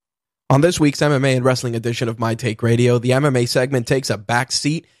On this week's MMA and Wrestling edition of My Take Radio, the MMA segment takes a back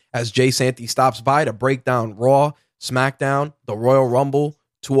seat as Jay Santy stops by to break down Raw, SmackDown, the Royal Rumble,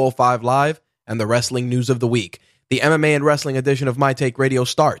 205 Live, and the wrestling news of the week. The MMA and Wrestling edition of My Take Radio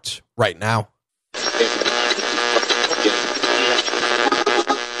starts right now.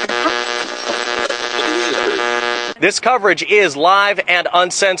 This coverage is live and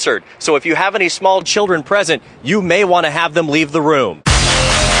uncensored, so if you have any small children present, you may want to have them leave the room.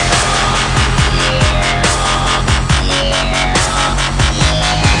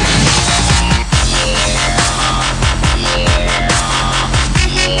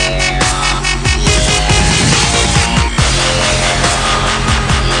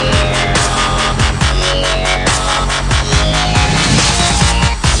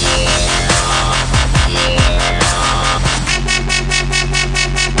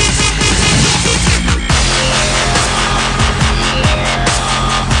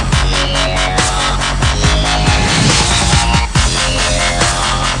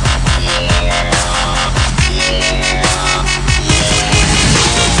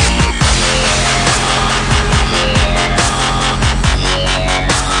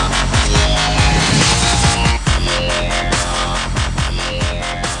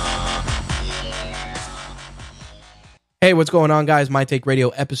 Hey, what's going on, guys? My Take Radio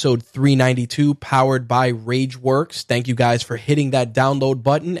episode 392, powered by RageWorks. Thank you guys for hitting that download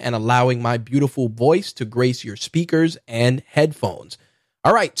button and allowing my beautiful voice to grace your speakers and headphones.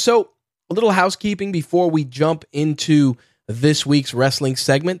 All right, so a little housekeeping before we jump into this week's wrestling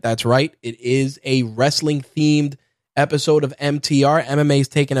segment. That's right, it is a wrestling-themed episode of MTR. MMA's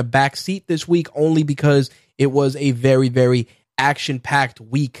taken a back seat this week only because it was a very, very action-packed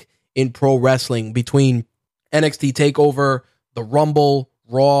week in pro wrestling between NXT TakeOver, the Rumble,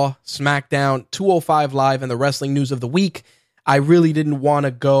 Raw, SmackDown, 205 Live, and the wrestling news of the week. I really didn't want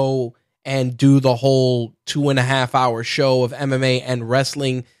to go and do the whole 2.5-hour show of MMA and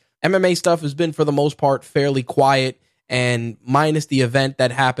wrestling. MMA stuff has been, for the most part, fairly quiet, and minus the event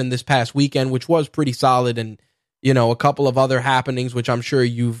that happened this past weekend, which was pretty solid, and, you know, a couple of other happenings, which I'm sure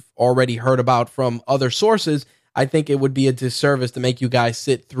you've already heard about from other sources, I think it would be a disservice to make you guys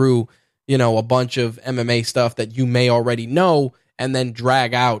sit through, you know, a bunch of MMA stuff that you may already know and then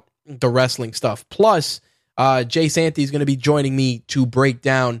drag out the wrestling stuff. Plus, Jay Santy is going to be joining me to break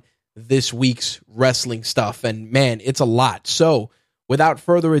down this week's wrestling stuff. And man, it's a lot. So without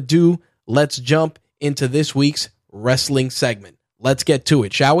further ado, let's jump into this week's wrestling segment. Let's get to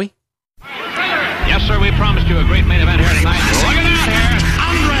it, shall we? Yes, sir, we promised you a great main event here tonight. Look at that here.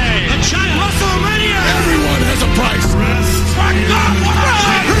 Andre, the Giant, WrestleMania. Everyone has a price.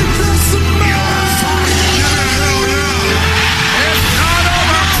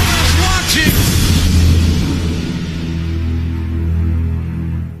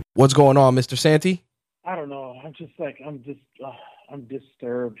 What's going on, Mr. Santy? I don't know. I'm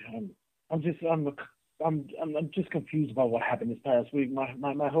disturbed. I'm just confused about what happened this past week. My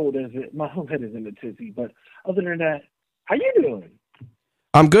whole head is in a tizzy. But other than that, how you doing?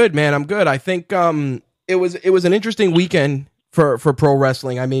 I'm good, man. I'm good. I think it was an interesting weekend for pro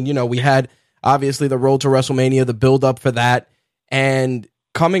wrestling. I mean, you know, we had obviously the road to WrestleMania, the build up for that, and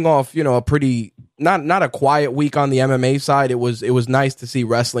coming off, you know, a pretty not a quiet week on the MMA side. It was nice to see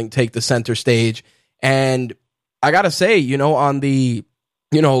wrestling take the center stage. And I gotta say, you know, on the,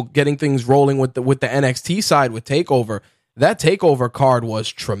 you know, getting things rolling with the NXT side with TakeOver, that TakeOver card was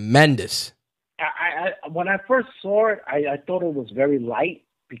tremendous. When I first saw it, I thought it was very light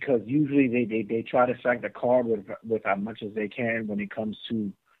because usually they try to stack the card with as much as they can when it comes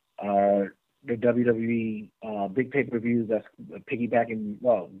to the WWE big pay-per-views that's piggybacking.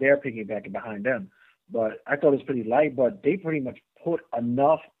 Well, they're piggybacking behind them, but I thought it was pretty light. But they pretty much put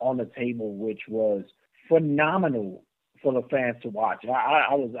enough on the table, which was phenomenal for the fans to watch.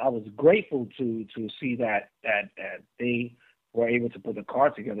 I was grateful to see that they were able to put the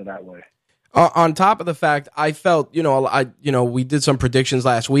card together that way. On top of the fact, I felt, we did some predictions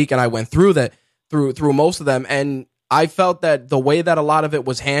last week, and I went through most of them, and I felt that the way that a lot of it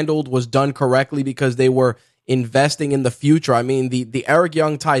was handled was done correctly because they were investing in the future. I mean, the Eric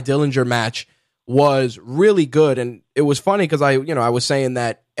Young Ty Dillinger match was really good, and it was funny because I was saying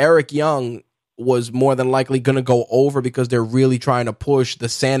that Eric Young was more than likely going to go over because they're really trying to push the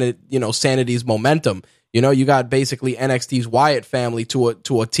Sanity's momentum. You know, you got basically NXT's Wyatt family to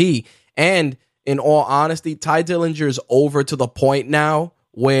a T. And in all honesty, Ty Dillinger's over to the point now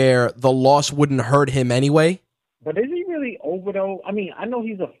where the loss wouldn't hurt him anyway. But is he really over, though? I mean, I know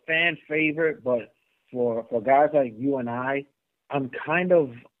he's a fan favorite, but for guys like you and I'm kind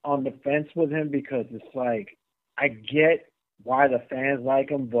of on the fence with him because it's like, I get why the fans like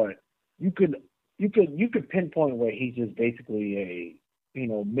him, but you could pinpoint where he's just basically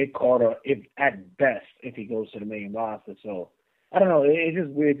a mid-carder, if at best, if he goes to the main roster. So I don't know. It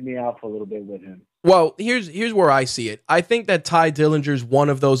just weirds me out for a little bit with him. Well, here's where I see it. I think that Ty Dillinger's one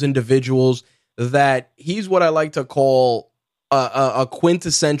of those individuals that he's what I like to call a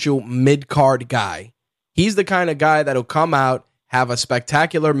quintessential mid-card guy. He's the kind of guy that'll come out, have a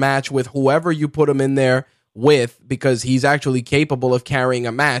spectacular match with whoever you put him in there with, because he's actually capable of carrying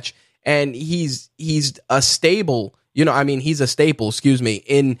a match, and he's a stable. He's a staple,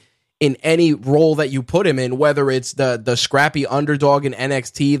 in any role that you put him in, whether it's the scrappy underdog in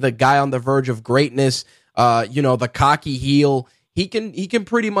NXT, the guy on the verge of greatness, the cocky heel. He can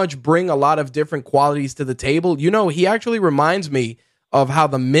pretty much bring a lot of different qualities to the table. He actually reminds me of how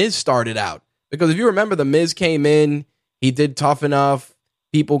The Miz started out. Because if you remember, The Miz came in, he did Tough Enough.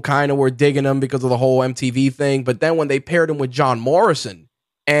 People kind of were digging him because of the whole MTV thing. But then when they paired him with John Morrison,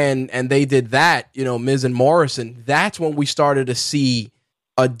 and they did that, Miz and Morrison, that's when we started to see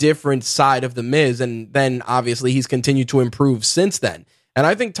a different side of The Miz. And then obviously he's continued to improve since then. And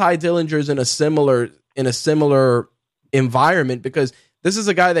I think Ty Dillinger's in a similar environment, because this is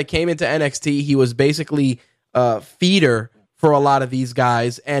a guy that came into NXT. He was basically a feeder for a lot of these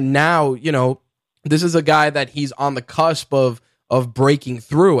guys. And now, this is a guy that he's on the cusp of breaking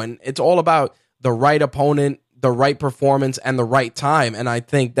through. And it's all about the right opponent, the right performance, and the right time. And I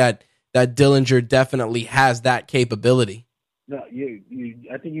think that Dillinger definitely has that capability. No,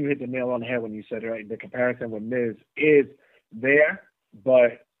 I think you hit the nail on the head when you said it, right? The comparison with Miz is there,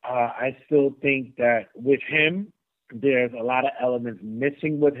 but I still think that with him, there's a lot of elements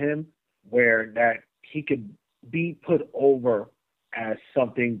missing with him where that he could be put over as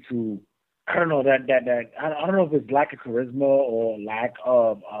something to, I don't know, that I don't know if it's lack of charisma or lack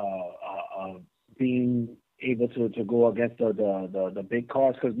of being able to go against the big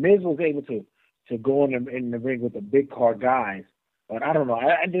cards, because Miz was able to go in the ring with the big card guys, but I don't know.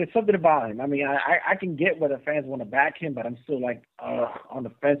 There's something about him. I mean, I can get whether fans want to back him, but I'm still like on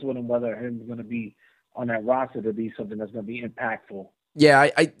the fence with him whether him going to be on that roster to be something that's going to be impactful. Yeah,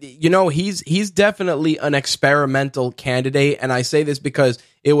 he's definitely an experimental candidate, and I say this because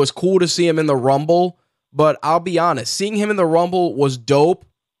it was cool to see him in the Rumble, but I'll be honest, seeing him in the Rumble was dope,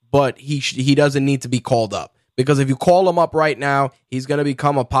 but he doesn't need to be called up, because if you call him up right now, he's going to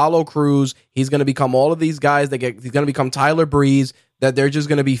become Apollo Crews, he's going to become all of these guys he's going to become Tyler Breeze, that they're just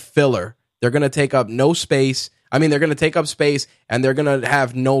going to be filler. They're going to take up no space. I mean, they're going to take up space, and they're going to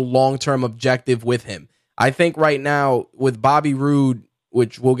have no long-term objective with him. I think right now with Bobby Roode,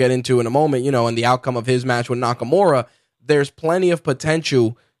 which we'll get into in a moment, and the outcome of his match with Nakamura, there's plenty of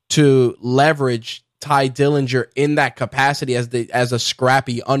potential to leverage Ty Dillinger in that capacity as a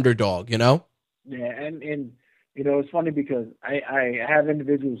scrappy underdog, Yeah, and it's funny because I have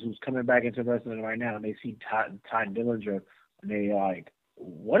individuals who's coming back into wrestling right now, and they see Ty Dillinger, and they like,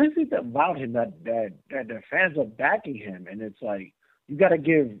 what is it about him that the fans are backing him? And it's like, you got to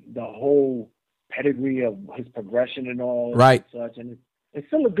give the whole pedigree of his progression and all, right, and such, and it's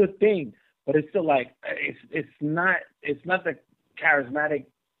still a good thing, but it's still like it's not the charismatic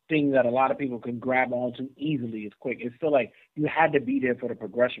thing that a lot of people can grab onto easily as quick. It's still like you had to be there for the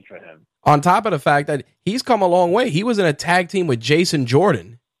progression for him. On top of the fact that he's come a long way, he was in a tag team with Jason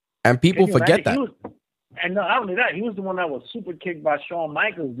Jordan, and people forget that. And not only that, he was the one that was super kicked by Shawn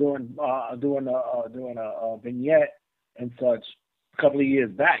Michaels doing a vignette and such a couple of years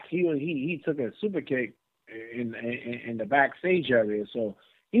back. He took a super kick in the backstage area, so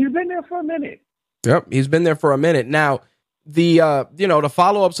he's been there for a minute. Yep, he's been there for a minute. Now, to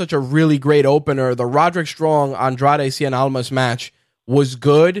follow up such a really great opener, the Roderick Strong Andrade Cien Almas match was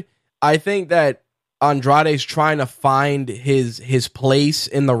good. I think that Andrade's trying to find his place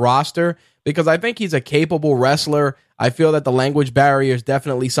in the roster, because I think he's a capable wrestler. I feel that the language barrier is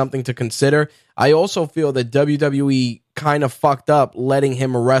definitely something to consider. I also feel that WWE kind of fucked up letting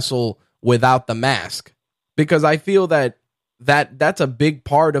him wrestle without the mask, because I feel that's a big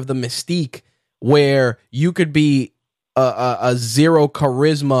part of the mystique, where you could be a zero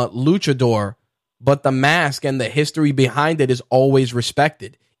charisma luchador, but the mask and the history behind it is always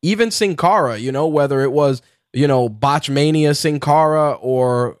respected. Even Sin Cara, whether it was, Botchmania Sin Cara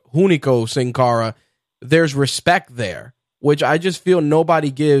or Hunico Sin Cara, there's respect there, which I just feel nobody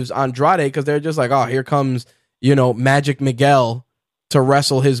gives Andrade, because they're just like, oh, here comes, Magic Miguel to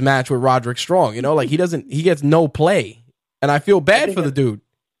wrestle his match with Roderick Strong. Like he gets no play. And I feel bad for the dude.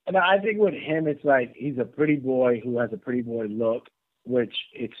 And I think with him, it's like he's a pretty boy who has a pretty boy look, which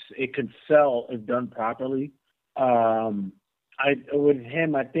it can sell if done properly. With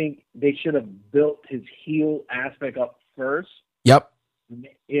him, I think they should have built his heel aspect up first. Yep.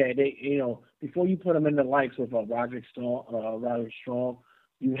 Yeah, they before you put them in the likes with Roderick Strong,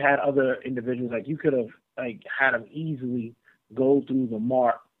 you had other individuals like you could have had them easily go through the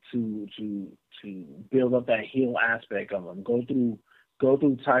mark to build up that heel aspect of them. Go through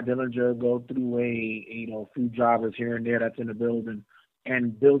Ty Dillinger, go through a few jobbers here and there that's in the building,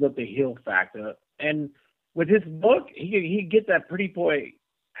 and build up the heel factor. And with his book, he get that pretty boy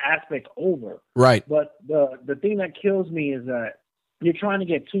aspect over. Right. But the thing that kills me is that you're trying to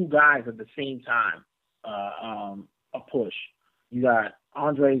get two guys at the same time a push. You got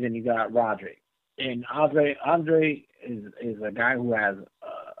Andre and you got Roderick. And Andre is a guy who has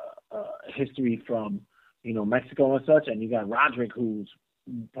a history from Mexico and such, and you got Roderick, who's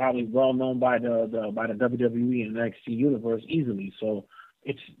probably well known by the WWE and NXT universe easily. So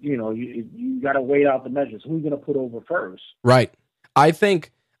it's you got to wait out the measures. Who's going to put over first? Right. I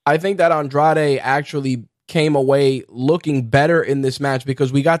think that Andrade actually came away looking better in this match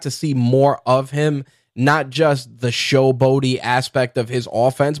because we got to see more of him, not just the showboaty aspect of his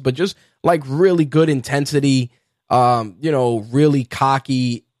offense, but just like really good intensity, really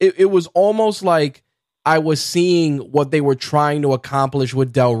cocky. It was almost like I was seeing what they were trying to accomplish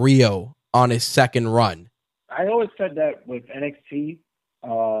with Del Rio on his second run. I always said that with NXT,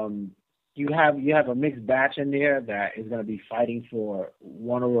 you have a mixed batch in there that is going to be fighting for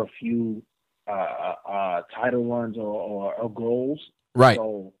one or a few title runs or goals. Right.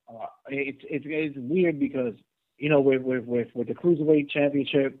 So it's weird because with the Cruiserweight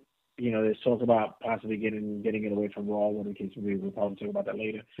Championship, there's talk about possibly getting it away from Raw. One of the cases we'll probably talk about that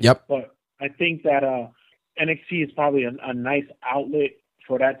later. Yep. But I think that NXT is probably a nice outlet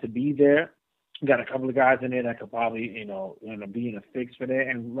for that to be there. You got a couple of guys in there that could probably be in a fix for that.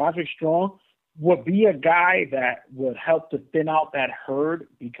 And Roderick Strong would be a guy that would help to thin out that herd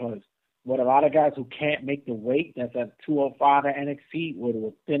because what a lot of guys who can't make the weight that's at 205 at NXT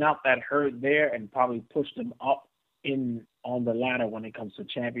would thin out that herd there and probably push them up on the ladder when it comes to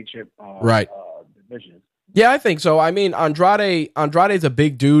championship divisions. Yeah, I think so. I mean, Andrade's a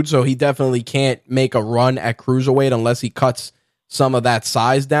big dude, so he definitely can't make a run at cruiserweight unless he cuts some of that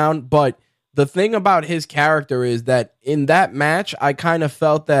size down. But the thing about his character is that in that match, I kind of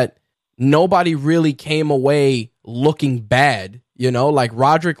felt that nobody really came away looking bad. Like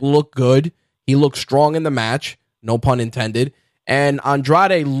Roderick looked good. He looked strong in the match, no pun intended. And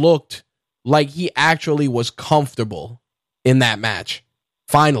Andrade looked like he actually was comfortable in that match.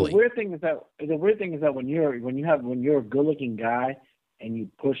 Finally. The weird thing is that when you're a good looking guy and you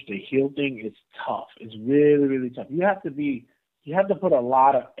push the heel thing, it's tough. It's really, really tough. You have to put a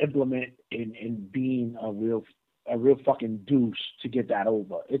lot of implement in being a real fucking douche to get that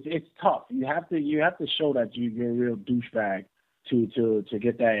over. It's tough. You have to show that you're a real douchebag to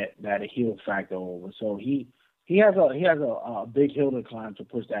get that heel factor over. So he has a big hill to climb to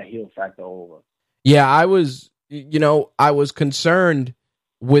push that heel factor over. Yeah, I was concerned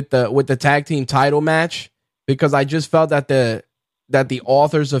with the tag team title match because I just felt that the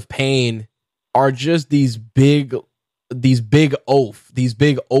Authors of Pain are just these big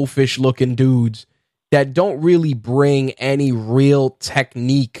oafish looking dudes that don't really bring any real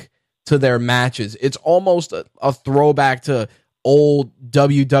technique to their matches. It's almost a throwback to old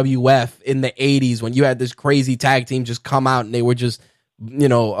WWF in the 80s when you had this crazy tag team just come out and they were just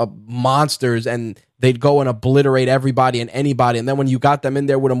monsters and they'd go and obliterate everybody and anybody. And then when you got them in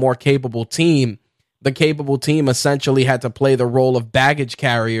there with a more capable team, the capable team essentially had to play the role of baggage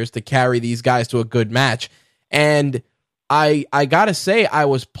carriers to carry these guys to a good match. And I gotta say, I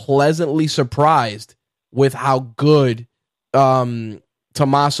was pleasantly surprised with how good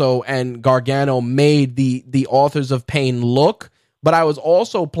Tommaso and Gargano made the Authors of Pain look, but I was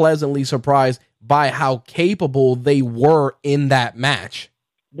also pleasantly surprised by how capable they were in that match.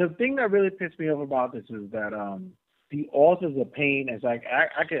 The thing that really pissed me off about this is that the Authors of Pain is like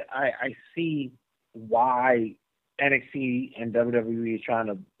I see why NXT and WWE is trying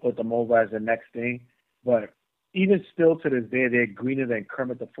to put them over as the next thing, but even still to this day, they're greener than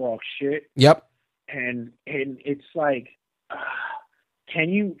Kermit the Frog shit. Yep. And it's like,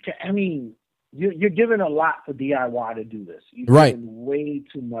 you're giving a lot for DIY to do this. You're right. giving way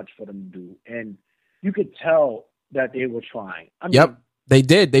too much for them to do. And you could tell that they were trying. Yep. They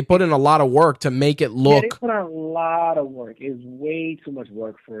did. They put in a lot of work to make it look. Yeah, they put in a lot of work. It was way too much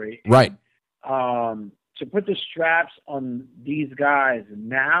work for it. Right. And, to put the straps on these guys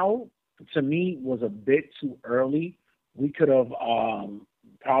now, to me, was a bit too early. We could have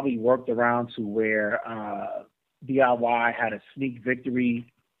probably worked around to where DIY had a sneak victory,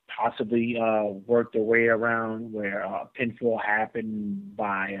 possibly worked their way around where pinfall happened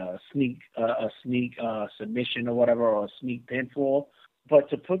by a sneak submission or whatever, or a sneak pinfall. But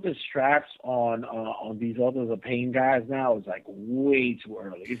to put the straps on these Authors of Pain guys now is like way too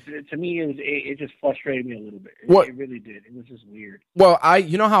early. To me, it just frustrated me a little bit. It really did. It was just weird. Well,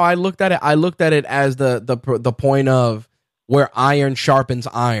 you know how I looked at it? I looked at it as the point of where iron sharpens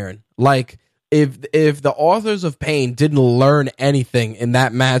iron. Like if the Authors of Pain didn't learn anything in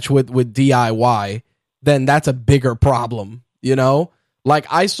that match with DIY, then that's a bigger problem. You know, like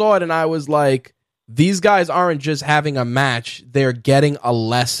I saw it and I was like, these guys aren't just having a match, they're getting a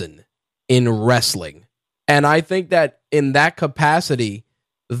lesson in wrestling. And I think that in that capacity,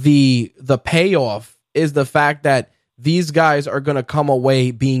 the payoff is the fact that these guys are going to come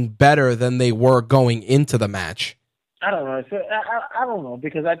away being better than they were going into the match. I don't know. I don't know,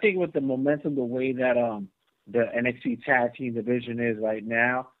 because I think with the momentum, the way that the NXT Tag Team division is right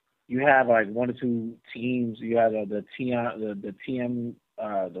now, you have like one or two teams. You have the TM,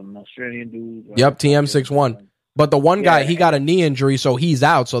 the Australian dude. Yep, TM61. But the one guy, he got a knee injury, so he's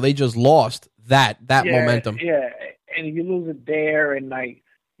out. So they just lost that momentum. Yeah, and you lose it there, and like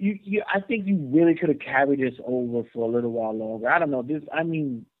I think you really could have carried this over for a little while longer. I don't know.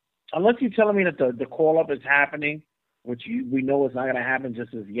 Unless you're telling me that the call up is happening, which we know it's not going to happen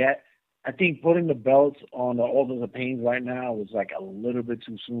just as yet. I think putting the belts on the Authors of Pain right now was like a little bit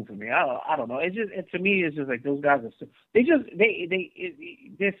too soon for me. I don't know. To me, it's just like those guys are still,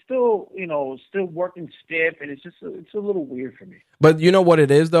 they're still, still working stiff, and it's a little weird for me. But you know what it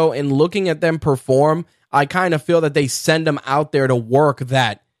is though? In looking at them perform, I kind of feel that they send them out there to work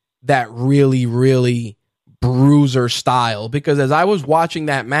that really, really bruiser style. Because as I was watching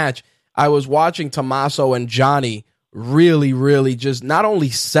that match, I was watching Tommaso and Johnny really, really just not only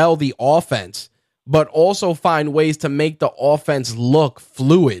sell the offense, but also find ways to make the offense look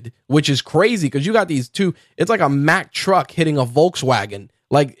fluid, which is crazy because you got these two. It's like a Mack truck hitting a Volkswagen.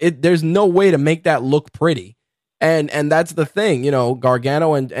 Like there's no way to make that look pretty. And that's the thing,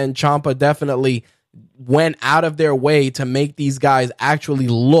 Gargano and Ciampa definitely went out of their way to make these guys actually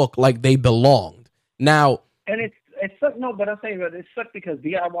look like they belonged. Now, and it sucked. No, but I'm saying that it sucked because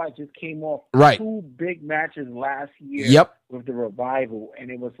DIY just came off two big matches last year with the Revival, and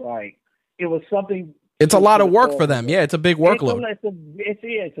it was something. It's a lot of work for them. Yeah, it's a big workload. It's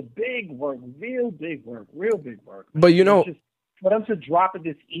a big work, real big work. But for them to drop it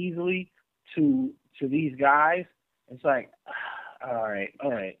this easily to these guys, it's like, all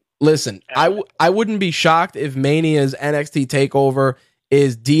right. Listen, I wouldn't be shocked if Mania's NXT TakeOver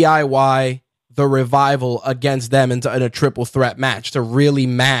is DIY, the Revival against them in a triple threat match to really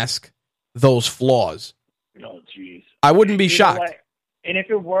mask those flaws. Oh, jeez. I wouldn't be shocked. And if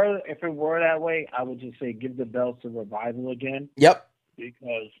it were that way, I would just say give the belts to Revival again. Yep.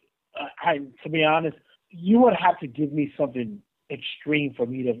 Because to be honest, you would have to give me something extreme for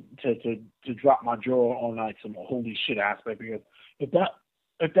me to drop my jaw on like some holy shit aspect. Because if that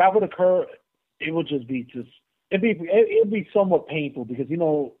would occur, it would just be it'd be somewhat painful because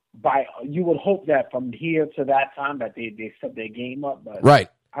you would hope that from here to that time that they set their game up, but right.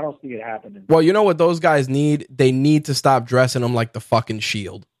 I don't see it happening. Well, you know what those guys need? They need to stop dressing them like the fucking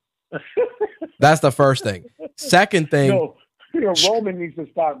Shield. That's the first thing. Second thing, Roman needs to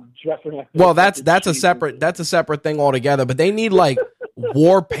stop dressing like. Well, that's a separate thing altogether. But they need like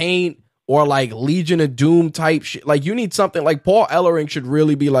war paint or like Legion of Doom type shit. Like you need something like Paul Ellering should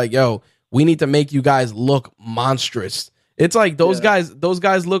really be like, yo, we need to make you guys look monstrous. It's like those guys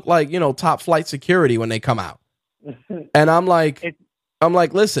look like, top flight security when they come out. And I'm like,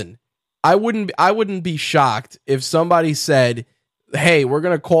 listen, I wouldn't be shocked if somebody said, hey, we're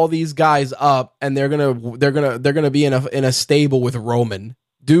going to call these guys up and they're going to be in a stable with Roman.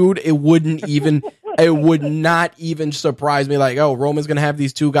 Dude, it would not even surprise me. Like, oh, Roman's going to have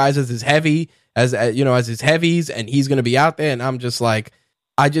these two guys as his heavies, and he's going to be out there. And I'm just like,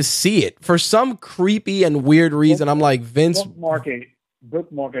 I just see it for some creepy and weird reason. I'm like, Vince.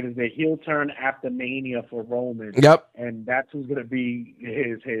 Bookmarket is the heel turn after Mania for Roman. Yep. And that's who's going to be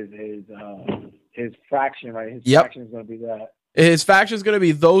his faction, right? His faction is going to be that. His faction is going to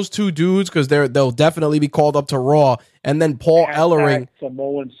be those two dudes because they'll definitely be called up to Raw, and then Paul Ellering,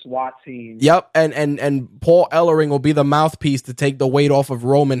 Samoan SWAT team. Yep, and Paul Ellering will be the mouthpiece to take the weight off of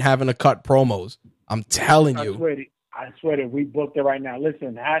Roman having to cut promos. I'm telling you. I swear that we booked it right now.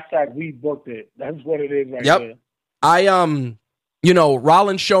 Listen, # we booked it. That's what it is right there.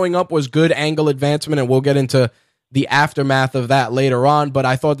 Rollins showing up was good angle advancement, and we'll get into the aftermath of that later on, but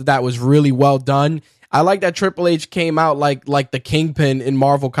I thought that was really well done. I like that Triple H came out like the Kingpin in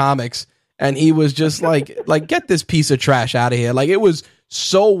Marvel Comics, and he was just like get this piece of trash out of here. Like, it was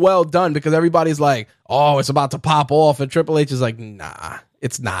so well done because everybody's like, oh, it's about to pop off, and Triple H is like, nah,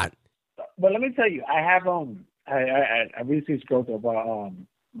 it's not. But let me tell you, I have I recently spoke about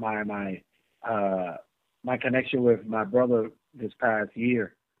my connection with my brother this past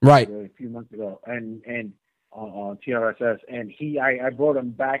year, Right. a few months ago, and on TRSS, and I brought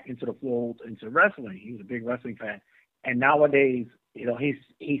him back into the fold into wrestling. He was a big wrestling fan, and nowadays,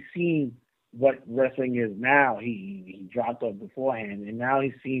 he's seen what wrestling is now. He dropped off beforehand, and now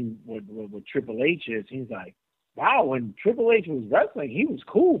he's seen what Triple H is. He's like, wow, when Triple H was wrestling, he was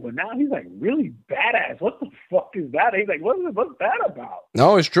cool, but now he's like really badass. What the fuck is that? He's like, what's that about?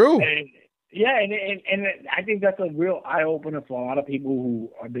 No, it's true. And I think that's a real eye opener for a lot of people who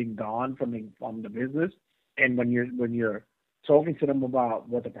are being gone from the business. And when you're talking to them about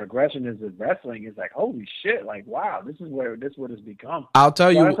what the progression is of wrestling, it's like, holy shit, like, wow, this is what it's become. I'll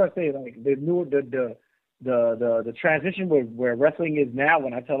tell you. That's what I say, like the transition where wrestling is now.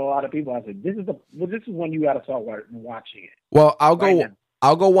 When I tell a lot of people, I say, this is when you got to start watching it. Well, I'll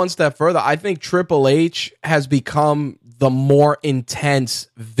go one step further. I think Triple H has become the more intense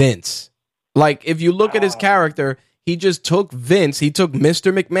Vince. Like, if you look at his character, he just took Vince, he took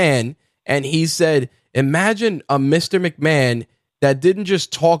Mr. McMahon, and he said, imagine a Mr. McMahon that didn't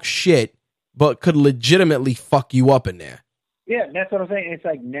just talk shit, but could legitimately fuck you up in there. Yeah, that's what I'm saying. It's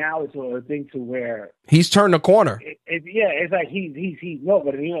like now it's a thing to where he's turned the corner. It's like he's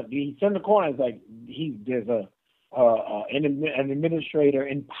turned the corner. It's like there's an administrator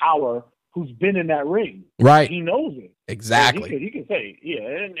in power who's been in that ring. Right. He knows it. Exactly. He can say,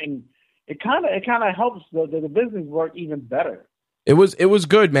 and it kind of helps the business work even better. It was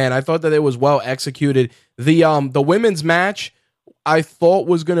good, man. I thought that it was well executed. The women's match I thought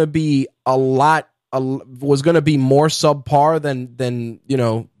was going to be more subpar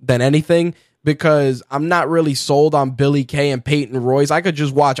than anything, because I'm not really sold on Billie Kay and Peyton Royce. I could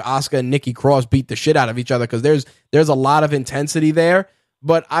just watch Asuka and Nikki Cross beat the shit out of each other because there's a lot of intensity there.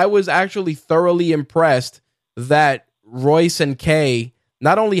 But I was actually thoroughly impressed that Royce and Kay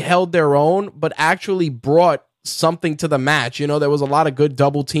not only held their own, but actually brought something to the match. There was a lot of good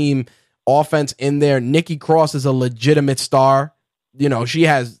double team offense in there. Nikki Cross is a legitimate star. She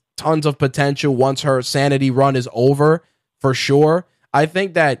has tons of potential once her sanity run is over, for sure. I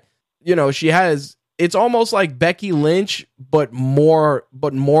think that, it's almost like Becky Lynch, but more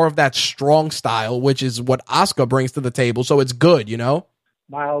of that strong style, which is what Asuka brings to the table. So it's good,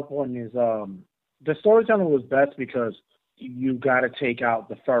 My whole point is, the storytelling was best because you got to take out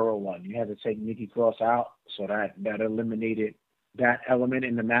the Pharaoh one. You had to take Nikki Cross out, so that eliminated that element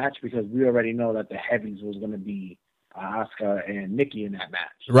in the match, because we already know that the heavies was going to be Asuka and Nikki in that match.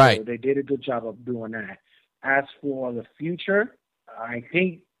 Right. So they did a good job of doing that. As for the future, I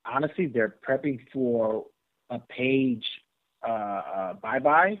think, honestly, they're prepping for a Paige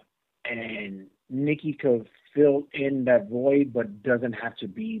bye-bye, and Nikki could fill in that void, but doesn't have to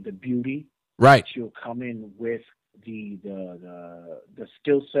be the beauty. Right. She'll come in with the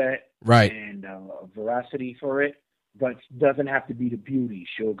skill set, right, and veracity for it, but doesn't have to be the beauty.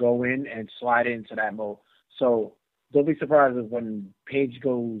 She'll go in and slide into that mode. So don't be surprised if when Paige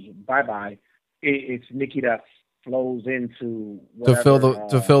goes bye-bye, it's Nikki that flows into whatever,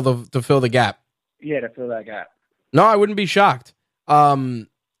 to fill the gap. Yeah, to fill that gap. No, I wouldn't be shocked. I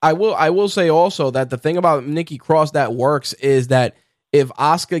will say also that the thing about Nikki Cross that works is that if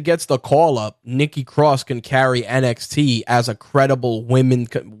Asuka gets the call up, Nikki Cross can carry NXT as a credible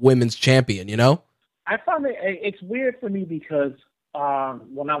women's champion, I find it's weird for me because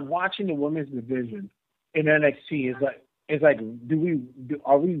when I'm watching the women's division in NXT, it's like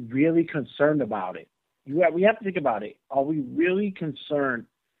are we really concerned about it? We have to think about it. Are we really concerned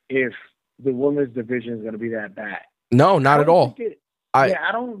if the women's division is going to be that bad? No, not at all.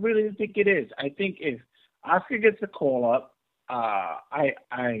 I don't really think it is. I think if Asuka gets the call up,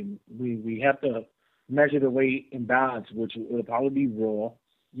 we have to measure the weight imbalance, which will probably be Raw.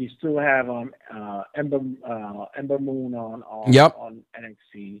 You still have Ember Moon on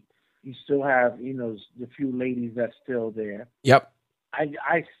NXT. You still have the few ladies that's still there. Yep.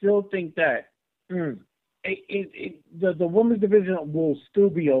 I still think that the women's division will still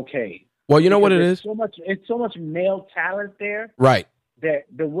be okay. Well, you know what it is? It's so much male talent there. Right. That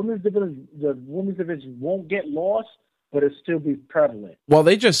the women's division won't get lost, but it'll still be prevalent. Well,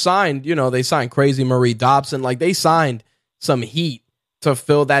 they just signed, they signed Crazy Marie Dobson. Like, they signed some heat to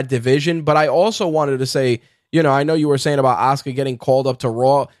fill that division. But I also wanted to say, I know you were saying about Asuka getting called up to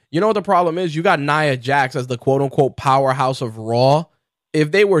Raw. You know what the problem is? You got Nia Jax as the quote-unquote powerhouse of Raw.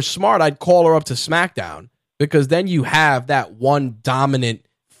 If they were smart, I'd call her up to SmackDown, because then you have that one dominant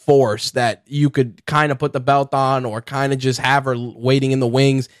force that you could kind of put the belt on, or kind of just have her waiting in the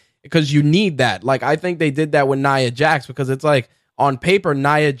wings, because you need that. Like, I think they did that with Nia Jax, because it's like, on paper,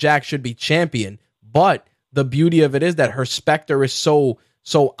 Nia Jax should be champion, but the beauty of it is that her specter is so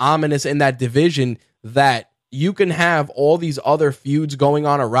ominous in that division that you can have all these other feuds going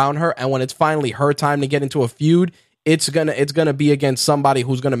on around her, and when it's finally her time to get into a feud, it's gonna be against somebody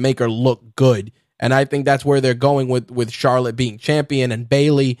who's gonna make her look good. And I think that's where they're going with Charlotte being champion and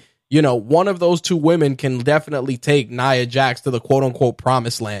Bayley. You know, one of those two women can definitely take Nia Jax to the quote unquote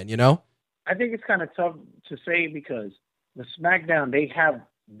promised land, you know? I think it's kind of tough to say because the SmackDown, they have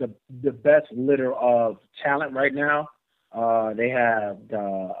the best litter of talent right now. They have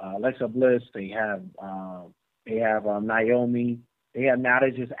Alexa Bliss. They have Naomi. They have now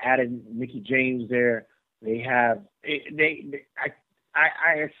they just added Mickie James there. They have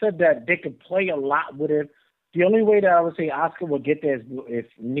I said that they could play a lot with it. The only way that I would say Asuka will get there is if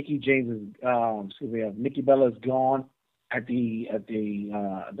Mickie James is if Nikki Bella is gone at the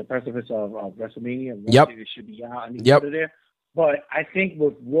precipice of WrestleMania. Yep. It should be out and yep. Put it there. But I think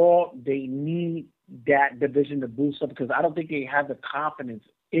with Raw, they need that division to boost up because I don't think they have the confidence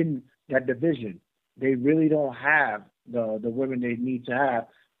in that division. They really don't have the women they need to have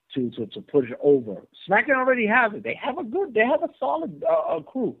to push it over. SmackDown already has it. They have a solid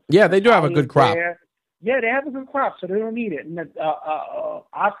crew. Yeah, they do have a good crop. Yeah, they have a good crop, so they don't need it. And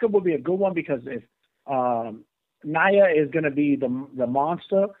Asuka will be a good one because if Nia is going to be the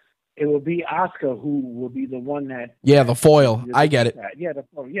monster, it will be Asuka who will be the one that. Yeah, the foil. I get it. Yeah, the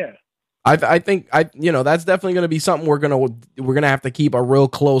foil. Yeah. I think that's definitely going to be something we're gonna have to keep a real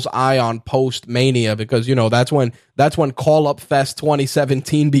close eye on post Mania because that's when Call Up Fest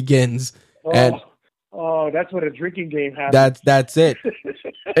 2017 begins. That's what a drinking game happens. That's it.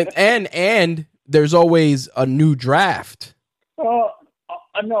 and there's always a new draft.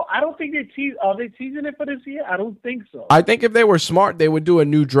 No, I don't think are they teasing it for this year? I don't think so. I think if they were smart, they would do a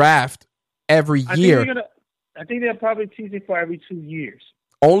new draft every year. I think they're probably teasing for every 2 years.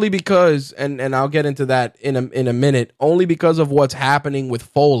 Only because, and I'll get into that in a minute. Only because of what's happening with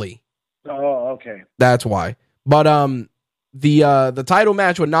Foley. Oh, okay. That's why. But the title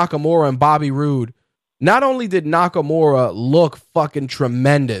match with Nakamura and Bobby Roode. Not only did Nakamura look fucking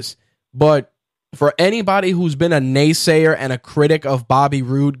tremendous, but for anybody who's been a naysayer and a critic of Bobby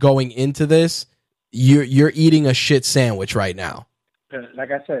Roode going into this, you're eating a shit sandwich right now. Like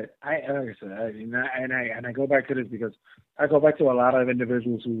I said, I go back to this because I go back to a lot of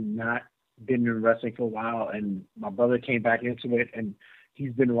individuals who not been in wrestling for a while, and my brother came back into it, and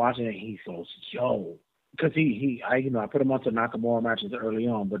he's been watching it. And he goes, "Yo," because I put him onto Nakamura matches early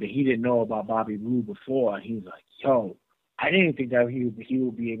on, but he didn't know about Bobby Roode before. And he's like, "Yo, I didn't think that he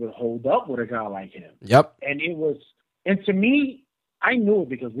would be able to hold up with a guy like him." Yep. And to me, I knew it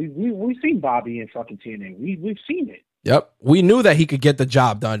because we've seen Bobby in fucking TNA. We've seen it. Yep. We knew that he could get the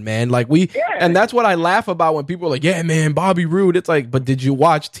job done, man. And that's what I laugh about when people are like, yeah, man, Bobby Roode. It's like, but did you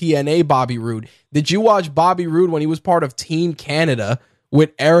watch TNA Bobby Roode? Did you watch Bobby Roode when he was part of Team Canada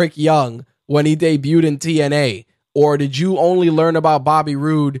with Eric Young when he debuted in TNA? Or did you only learn about Bobby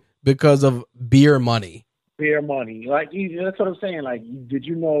Roode because of Beer Money? Beer Money. That's what I'm saying. Like, did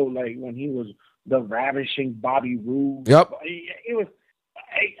you know, like, when he was the ravishing Bobby Roode? Yep. It was.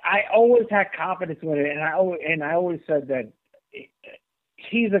 I always had confidence with it, and I always said that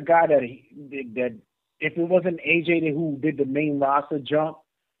he's a guy that if it wasn't AJ who did the main roster jump,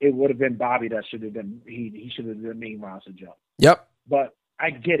 it would have been Bobby that should have been he should have done the main roster jump. Yep. But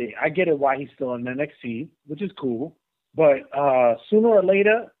I get it why he's still in NXT, which is cool. But sooner or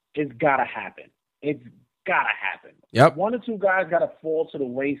later, it's gotta happen. It's gotta happen. Yep. One or two guys gotta fall to the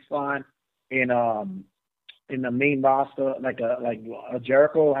waistline in the main roster, like a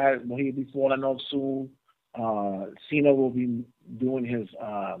Jericho will he be falling off soon? Cena will be doing his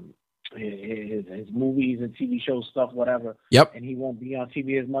movies and TV show stuff, whatever. Yep. And he won't be on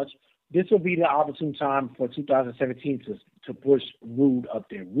TV as much. This will be the opportune time for 2017 to push Roode up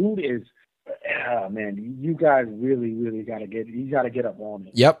there. Roode is, man, you guys really, really gotta get up on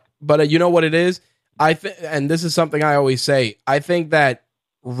it. Yep. But you know what it is? And this is something I always say. I think that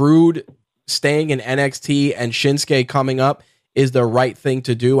Roode staying in NXT and Shinsuke coming up is the right thing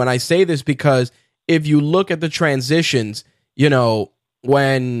to do. And I say this because if you look at the transitions,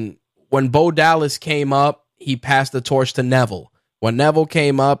 when Bo Dallas came up, he passed the torch to Neville. When Neville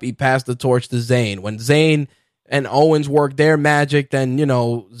came up, he passed the torch to Zayn. When Zayn and Owens worked their magic, then,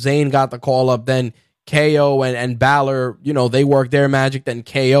 Zayn got the call up. Then KO and Balor, they worked their magic. Then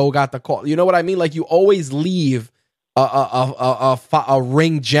KO got the call. You know what I mean? Like, you always leave a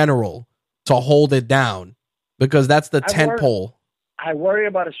ring general to hold it down because that's the tent pole. I worry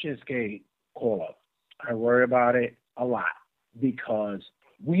about a Shinsuke call-up. I worry about it a lot because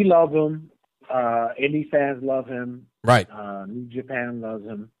we love him. Indie fans love him. Right. New Japan loves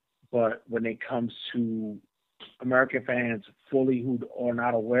him. but when it comes to American fans fully who are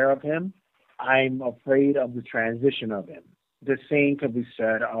not aware of him, I'm afraid of the transition of him. The same could be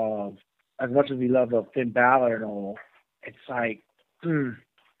said of, as much as we love Finn Balor and all, it's like,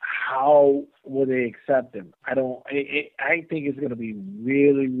 how will they accept him? I think it's going to be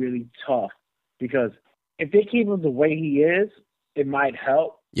really, really tough, because if they keep him the way he is, it might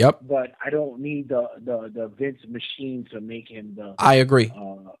help. Yep. But I don't need the Vince machine to make him the. I agree.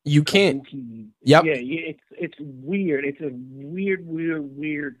 You can't. Yep. Yeah, it's weird. It's a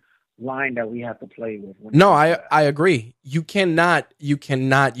weird line that we have to play with. No, I agree. You cannot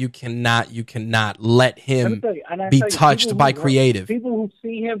let him be touched by creative. People who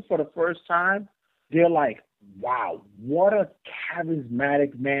see him for the first time, they're like, wow, what a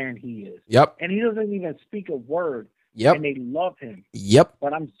charismatic man he is. Yep. And he doesn't even speak a word. Yep. And they love him. Yep.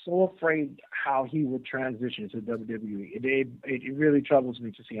 But I'm so afraid how he would transition to WWE. It really troubles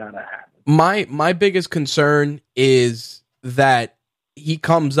me to see how that happens. My biggest concern is that he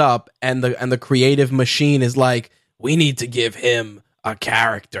comes up and the creative machine is like, we need to give him a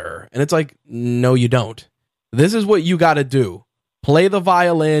character. And it's like, no, you don't. This is what you got to do. Play the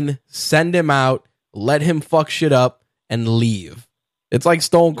violin, send him out, let him fuck shit up, and leave. It's like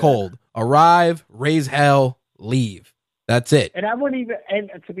Stone Cold. Arrive, raise hell, leave. That's it. And I wouldn't even,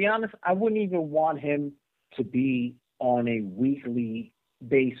 and to be honest, I wouldn't even want him to be on a weekly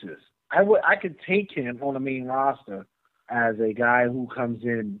basis. I could take him on the main roster as a guy who comes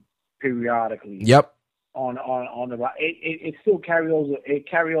in periodically. Yep. On the it still carry over. It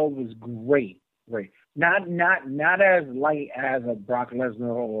carry over is great. Not as light as a Brock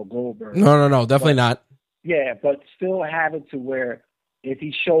Lesnar or Goldberg. No, definitely not. Yeah, but still have it to where if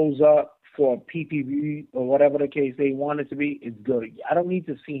he shows up for PPV or whatever the case they want it to be, it's good. I don't need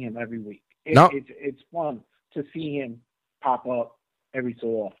to see him every week. It's fun to see him pop up every so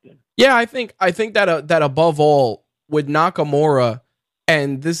often. Yeah, I think that above all with Nakamura,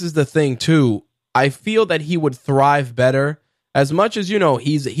 and this is the thing too, I feel that he would thrive better. As much as,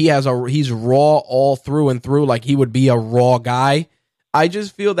 he's raw all through and through, like he would be a raw guy. I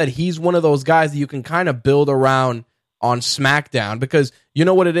just feel that he's one of those guys that you can kind of build around on SmackDown, because you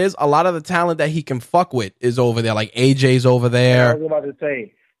know what it is? A lot of the talent that he can fuck with is over there. Like AJ's over there. I was about to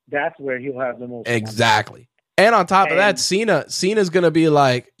say, that's where he'll have the most exactly. And on top of that, Cena's going to be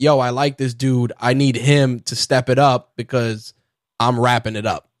like, yo, I like this dude. I need him to step it up because I'm wrapping it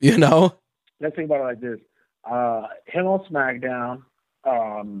up, you know? Let's think about it like this. Him on SmackDown,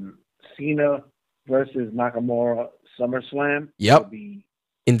 Cena versus Nakamura SummerSlam. Yep. Would be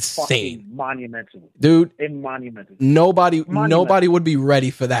insane. Monumental. Dude. Monumental. Nobody would be ready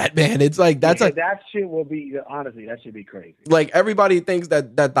for that, man. It's like, that shit will be, honestly, that should be crazy. Like, everybody thinks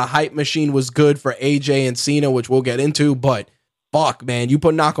that the hype machine was good for AJ and Cena, which we'll get into, but fuck, man, you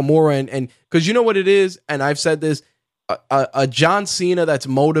put Nakamura in, and because you know what it is, and I've said this, a John Cena that's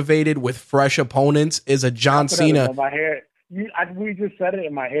motivated with fresh opponents is a John Cena. My hair, we just said it,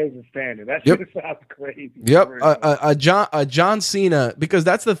 and my hair's a standard. That shit sounds crazy. Yep, a John Cena, because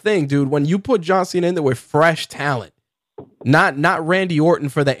that's the thing, dude. When you put John Cena in there with fresh talent, not Randy Orton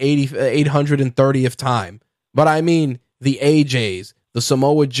for the 830th time, but I mean the AJs, the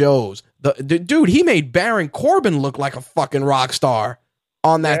Samoa Joes. Dude, he made Baron Corbin look like a fucking rock star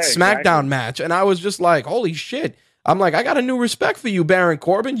on that SmackDown match, and I was just like, holy shit. I'm like, I got a new respect for you, Baron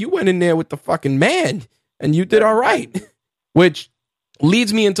Corbin. You went in there with the fucking man, and you did all right. Which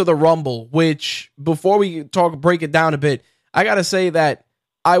leads me into the Rumble, which, before we break it down a bit, I got to say that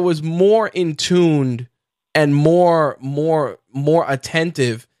I was more in tuned and more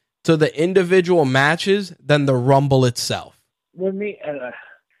attentive to the individual matches than the Rumble itself. With me,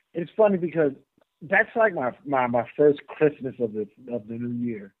 it's funny because that's like my first Christmas of the new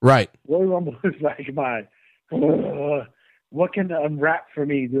year. Right. Royal Rumble is like my... what can unwrap for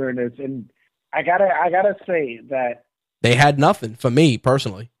me during this? And I gotta say that they had nothing for me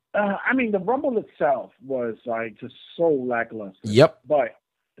personally. I mean, the Rumble itself was like just so lackluster. Yep. But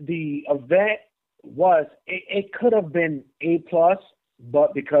the event was it could have been A+,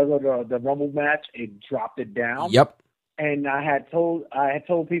 but because of the Rumble match, it dropped it down. Yep. And I had told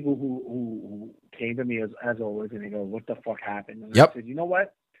people who came to me as always, and they go, "What the fuck happened?" And I said, "You know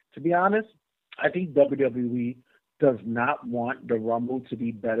what? To be honest, I think WWE does not want the Rumble to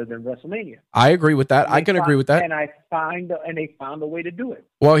be better than WrestleMania." I agree with that. I can agree with that. And they found a way to do it.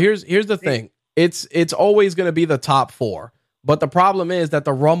 Well, here's the thing. It's always going to be the top four. But the problem is that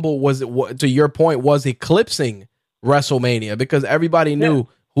the Rumble was, to your point, was eclipsing WrestleMania because everybody knew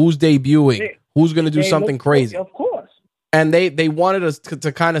who's debuting, who's going to do something crazy. Of course. And they wanted us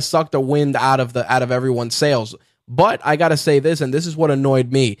to kind of suck the wind out of everyone's sails. But I got to say this, and this is what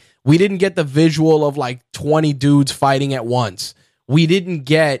annoyed me. We didn't get the visual of like 20 dudes fighting at once. We didn't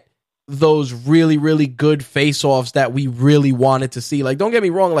get those really, really good face-offs that we really wanted to see. Like, don't get me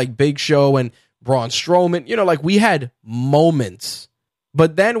wrong, like Big Show and Braun Strowman, you know, like we had moments,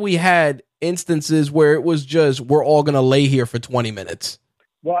 but then we had instances where it was just, we're all going to lay here for 20 minutes.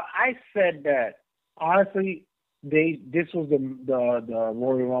 Well, I said that, honestly, this was the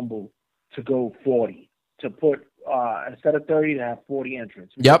Royal Rumble to go 40, to put, instead of 30, to have 40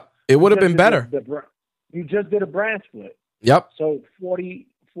 entrants. Yep, it would have been better. You just did a brand split. Yep. So 40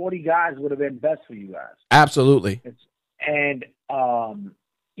 guys would have been best for you guys. Absolutely. And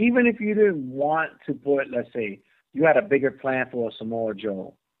even if you didn't want to put, let's say, you had a bigger plan for a Samoa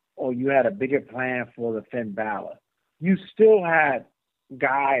Joe, or you had a bigger plan for the Finn Balor, you still had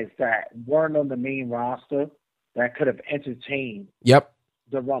guys that weren't on the main roster that could have entertained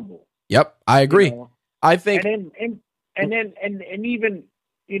the Rumble. Yep, I agree. You know? I think, and even,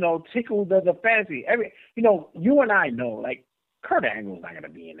 you know, tickle the fantasy. You and I know, like, Kurt Angle's not going to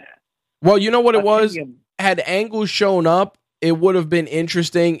be in that. Well, you know what it was? Had Angle shown up, it would have been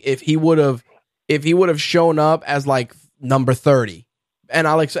interesting if he would have shown up as like number 30. And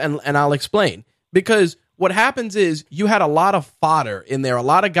I'll explain. Because what happens is you had a lot of fodder in there, a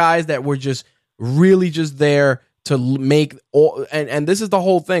lot of guys that were just really just there to make all, and this is the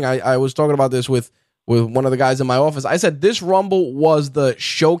whole thing. I was talking about this with one of the guys in my office. I said this Rumble was the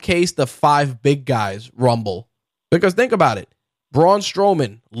showcase the 5 big guys Rumble. Because think about it. Braun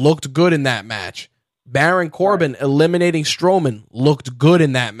Strowman looked good in that match. Baron Corbin eliminating Strowman looked good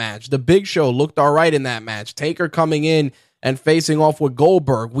in that match. The Big Show looked all right in that match. Taker coming in and facing off with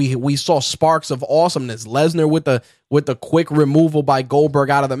Goldberg. We saw sparks of awesomeness. Lesnar with the quick removal by Goldberg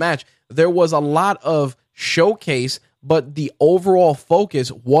out of the match. There was a lot of showcase, but the overall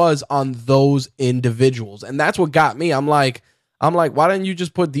focus was on those individuals. And that's what got me. I'm like, why didn't you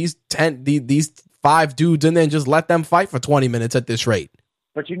just put these 5 dudes in there and just let them fight for 20 minutes at this rate?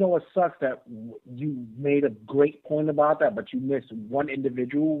 But you know what sucks? That you made a great point about that, but you missed one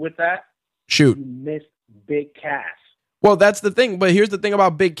individual with that. Shoot. You missed Big Cass. Well, that's the thing. But here's the thing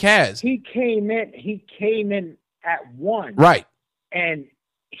about Big Cass. He came in at 1. Right. And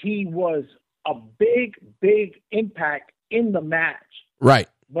he was a big impact in the match. Right.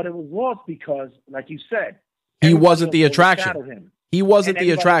 But it was lost because, like you said, he wasn't the attraction. He wasn't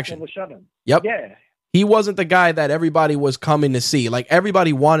the attraction. Yep. Yeah. He wasn't the guy that everybody was coming to see. Like,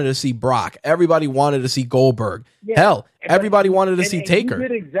 everybody wanted to see Brock. Everybody wanted to see Goldberg. Yeah. Hell, everybody wanted to see Taker. He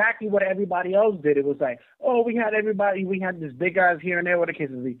did exactly what everybody else did. It was like, oh, we had this big guys here and there, what the case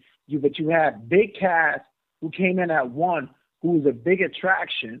is. But you had Big Cass, who came in at 1, who was a big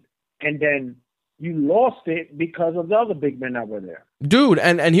attraction, and then you lost it because of the other big men that were there. Dude,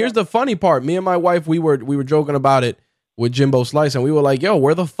 and here's the funny part. Me and my wife, we were joking about it with Jimbo Slice, and we were like, yo,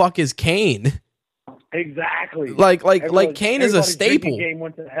 where the fuck is Kane? Exactly. Like Kane is a staple. Game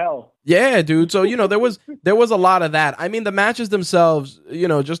went to hell. Yeah, dude. So, there was a lot of that. I mean, the matches themselves,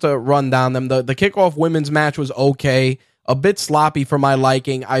 just to run down them, the kickoff women's match was okay, a bit sloppy for my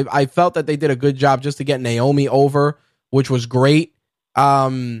liking. I felt that they did a good job just to get Naomi over, which was great.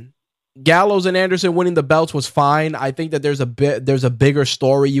 Gallows and Anderson winning the belts was fine. I think that there's a bigger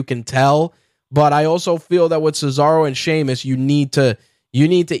story you can tell, but I also feel that with Cesaro and Sheamus, you need to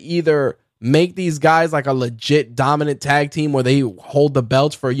either make these guys like a legit dominant tag team where they hold the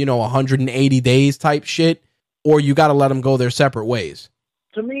belts for, 180 days type shit, or you got to let them go their separate ways.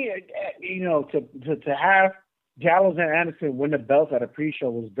 To me, to have Gallows and Anderson win the belts at a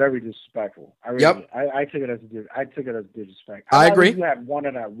pre-show was very disrespectful. I took it as disrespect. I agree. You had won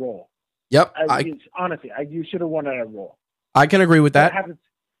it at Raw. Yep. Honestly, you should have won it at Raw. I can agree with that.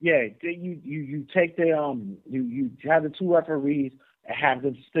 You take you have the 2 referees and have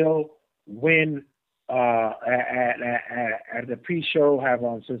them still win at the pre-show. Have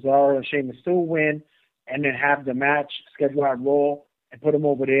Cesaro and Sheamus still win, and then have the match scheduled at Raw and put them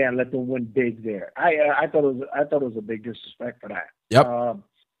over there and let them win big there. I thought it was a big disrespect for that. Yep.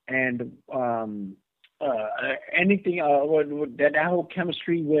 Anything that whole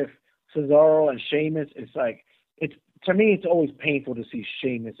chemistry with Cesaro and Sheamus, to me it's always painful to see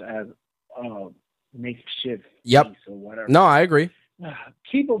Sheamus as makeshift face or whatever. No, I agree.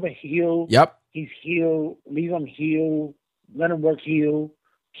 Keep him a heel. Yep. He's heel. Leave him heel. Let him work heel.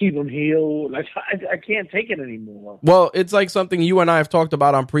 Keep him heel. Like, I can't take it anymore. Well, it's like something you and I have talked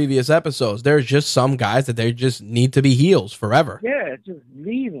about on previous episodes. There's just some guys that they just need to be heels forever. Yeah, just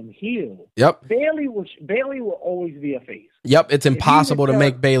leave him heel. Yep. Bayley will always be a face. Yep, it's impossible to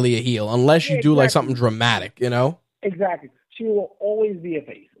make Bayley a heel unless you do like something dramatic, Exactly. She will always be a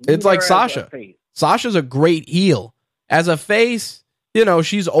face. It's like Sasha. Sasha's a great heel. As a face, you know,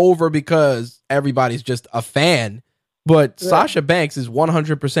 she's over because everybody's just a fan. But Sasha Banks is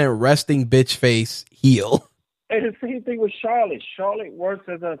 100% resting bitch face heel. And the same thing with Charlotte. Charlotte works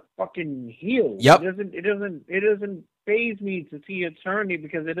as a fucking heel. Yep. It doesn't faze me to see her turning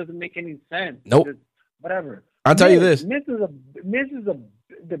because it doesn't make any sense. Nope. Whatever. I'll tell you this. Miz is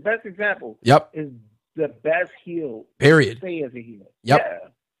the best example. Yep. Is the best heel. Period. Stay as a heel. Yep. Yeah.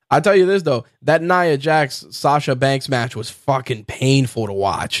 I'll tell you this though. That Nia Jax Sasha Banks match was fucking painful to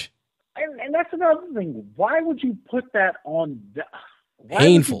watch. And that's another thing. Why would you put that on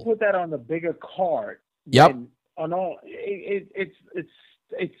Painful. Would you put that on the bigger card? Yep. On all, it's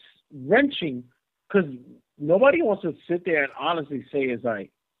wrenching because nobody wants to sit there and honestly say is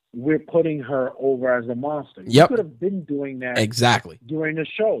like we're putting her over as a monster. Yep. You could have been doing that Exactly. during the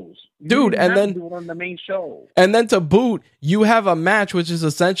shows, Dude, and then do it on the main show. And then to boot, you have a match which is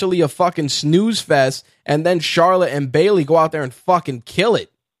essentially a fucking snooze fest, and then Charlotte and Bayley go out there and fucking kill it.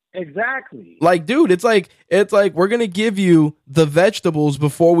 Exactly. Like, dude, it's like we're gonna give you the vegetables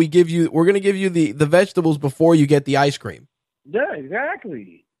before we give you. We're gonna give you the vegetables before you get the ice cream. Yeah,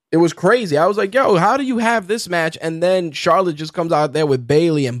 exactly. It was crazy. I was like, yo, how do you have this match and then Charlotte just comes out there with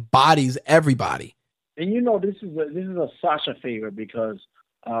Bayley and bodies everybody? And you know this is a Sasha favor because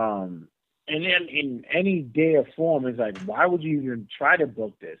and in any day or form it's like why would you even try to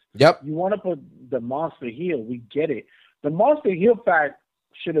book this? Yep. You want to put the monster heel, we get it. The monster heel fact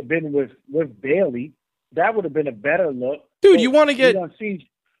should have been with Bayley. That would have been a better look. Dude, but you want to get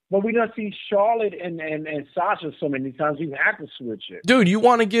we don't see Charlotte and Sasha so many times. You have to switch it. Dude, you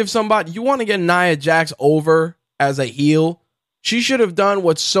want to get Nia Jax over as a heel. She should have done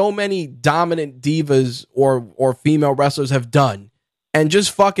what so many dominant divas or female wrestlers have done and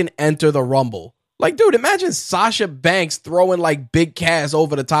just fucking enter the Rumble. Like, dude, imagine Sasha Banks throwing like Big Cass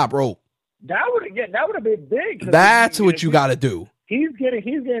over the top rope. That would have been big. That's what you got to do. He's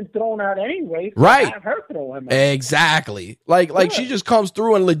getting thrown out anyway. So Right. have her throw him out. Exactly. Like she just comes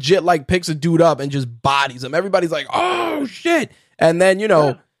through and legit like picks a dude up and just bodies him. Everybody's like, oh shit. And then, you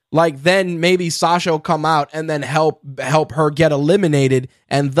know, like then maybe Sasha will come out and then help her get eliminated.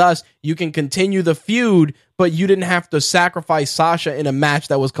 And thus you can continue the feud, but you didn't have to sacrifice Sasha in a match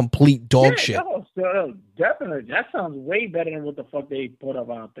that was complete dog shit. No, definitely. That sounds way better than what the fuck they put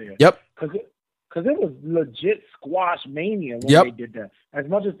up out there. Yep. Because it was legit squash mania when they did that. As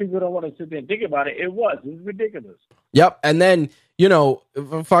much as people don't want to sit there and think about it, it was ridiculous. Yep. And then, you know,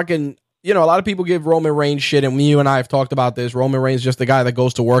 fucking, you know, a lot of people give Roman Reigns shit, and you and I have talked about this. Roman Reigns is just the guy that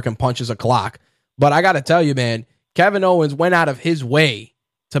goes to work and punches a clock. But I got to tell you, man, Kevin Owens went out of his way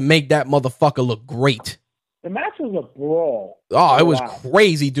to make that motherfucker look great. The match was a brawl. Oh, it was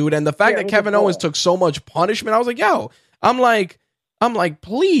crazy, dude. And the fact that Kevin Owens took so much punishment, I was like, yo, I'm like,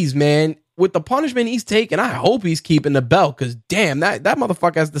 please, man. With the punishment he's taking, I hope he's keeping the belt because damn, that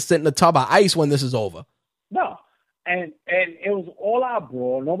motherfucker has to sit in a tub of ice when this is over. No, and it was all out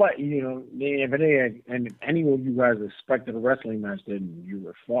brawl. Nobody, you know, and any of you guys expected a wrestling match, then you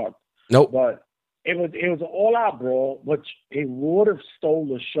were fucked. Nope. But it was all out brawl, which it would have stole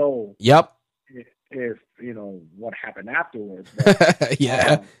the show. Yep. If you know what happened afterwards. But,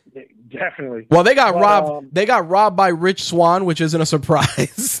 yeah, definitely. Well, they got robbed. They got robbed by Rich Swann, which isn't a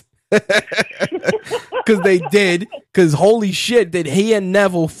surprise. Because they did. Because holy shit, did he and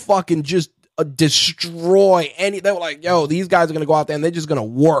Neville fucking just destroy any? They were like, yo, these guys are gonna go out there and they're just gonna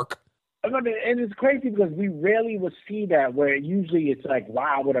work. I mean, and it's crazy because we rarely would see that. Where usually it's like,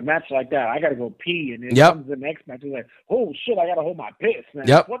 wow, with a match like that, I gotta go pee, and then comes the next match. It's like, oh shit, I gotta hold my piss, man.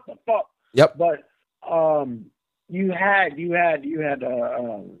 Yep. What the fuck? Yep. But you had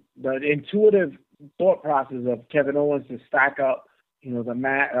the intuitive thought process of Kevin Owens to stack up, you know, the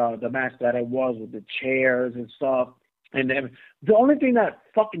match that it was with the chairs and stuff. And then the only thing that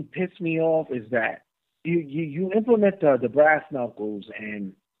fucking pissed me off is that you implement the brass knuckles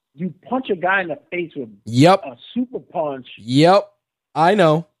and you punch a guy in the face with a super punch. Yep. I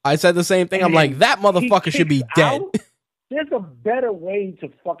know. I said the same thing. I'm like, that motherfucker should be dead. There's a better way to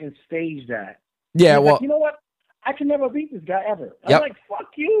fucking stage that. Yeah, well, like, you know what? I can never beat this guy ever. I'm like, fuck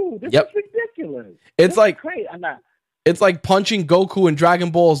you. This is ridiculous. It's like great. I'm not. It's like punching Goku in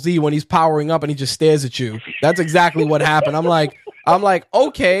Dragon Ball Z when he's powering up and he just stares at you. That's exactly what happened. I'm like,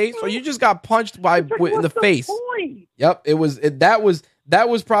 okay, so you just got punched in the face. Point? Yep, that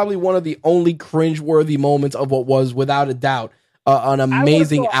was probably one of the only cringeworthy moments of what was, without a doubt, an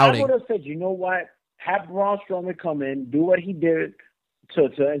amazing outing. I would have said, you know what? Have Braun Strowman come in, do what he did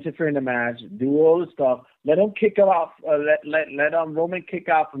to interfere in the match, do all the stuff. Let him kick out. Let Roman kick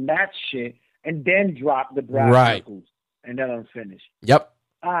out from that shit, and then drop the brass knuckles, and then I'm finished. Yep.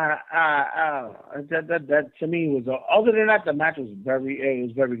 That to me was other than that, the match was very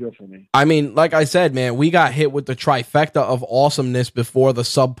good for me. I mean, like I said, man, we got hit with the trifecta of awesomeness before the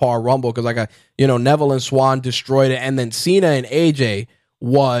subpar Rumble because, Neville and Swan destroyed it, and then Cena and AJ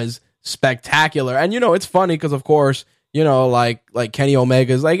was spectacular. And it's funny because, of course, like Kenny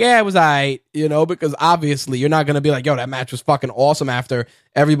Omega's like, yeah, it was alright, because obviously you're not gonna be like, yo, that match was fucking awesome after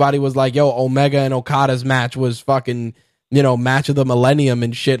everybody was like, yo, Omega and Okada's match was fucking, match of the millennium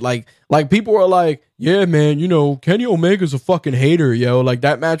and shit. Like people were like, yeah, man, Kenny Omega's a fucking hater, yo. Like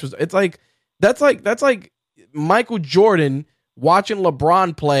that match was, it's like, that's like Michael Jordan watching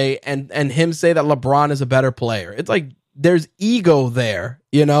LeBron play and him say that LeBron is a better player. It's like, there's ego there,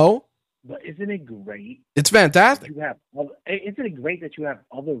 But isn't it great? It's fantastic. Isn't it great that you have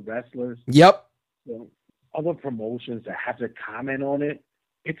other wrestlers? Yep. Other promotions that have to comment on it.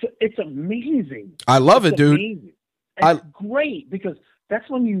 It's amazing. I love it, dude. Amazing. It's great because that's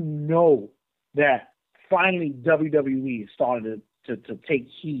when you know that finally WWE is starting to take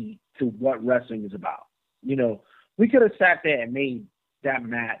heed to what wrestling is about. We could have sat there and made that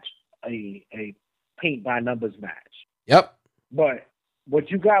match a paint by numbers match. Yep. But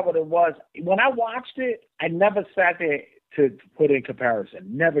what you got, what it was, when I watched it, I never sat there to put in comparison.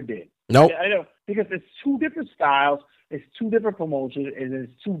 Never did. Nope. I know, because it's two different styles, it's two different promotions, and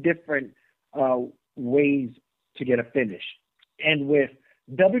it's two different ways to get a finish. And with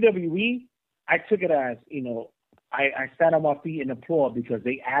WWE, I took it as, I sat on my feet and applaud because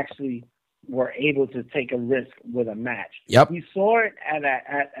they actually were able to take a risk with a match. Yep. We saw it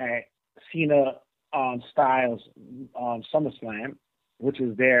at Cena Styles on SummerSlam, which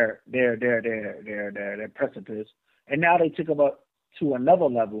was their precipice, and now they took it up to another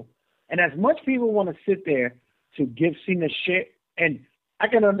level. And as much people want to sit there to give Cena shit, and I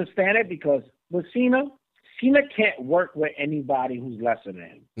can understand it because with Cena can't work with anybody who's lesser than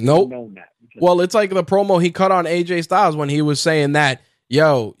him. Nope. You know that. Well, it's like the promo he cut on AJ Styles when he was saying that,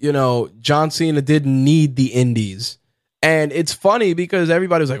 yo, John Cena didn't need the indies. And it's funny because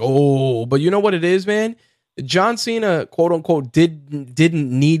everybody was like, oh, but you know what it is, man? John Cena, quote unquote,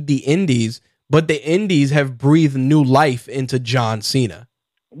 didn't need the indies, but the indies have breathed new life into John Cena.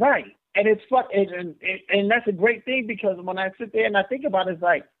 Right. And it's fun. And that's a great thing because when I sit there and I think about it, it's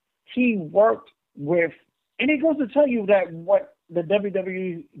like he worked with, and it goes to tell you that what the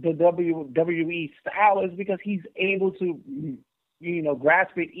WWE style is because he's able to,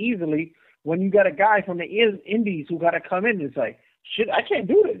 grasp it easily. When you got a guy from the indies who got to come in, it's like, shit, I can't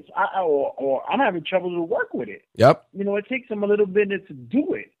do this, or I'm having trouble to work with it. Yep. It takes him a little bit to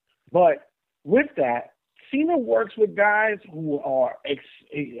do it. But with that, Cena works with guys who are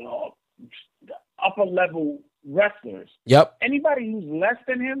upper level wrestlers. Yep. Anybody who's less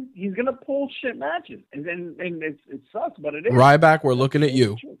than him, he's gonna pull shit matches, and it sucks, but it is. Ryback, we're looking at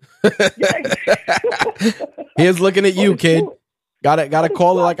you. Here's looking at you, kid. Gotta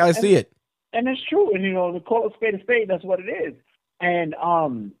call it like I see it. And it's true. And to call a spade, that's what it is. And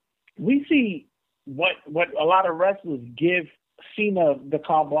we see what a lot of wrestlers give Cena the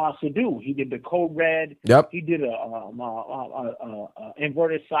carte blanche to do. He did the Code Red. Yep. He did a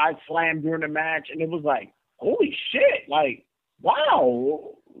inverted side slam during the match, and it was like, holy shit! Like,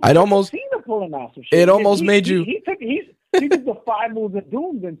 wow! I'd almost Cena pulling out some shit. It almost made you. He took the 5 moves of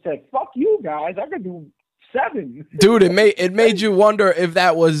doom and said, "Fuck you guys! I could do 7." Dude, it made you wonder if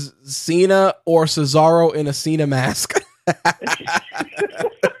that was Cena or Cesaro in a Cena mask.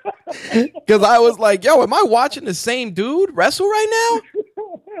 Because I was like, yo, am I watching the same dude wrestle right now?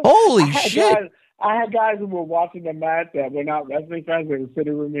 Holy shit. I had guys who were watching the match that were not wrestling fans. They were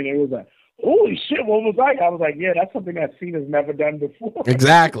sitting with me and it was like, holy shit, what was that? I was like, yeah, that's something that Cena's never done before.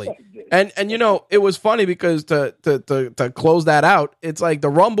 Exactly. And it was funny because to close that out, it's like the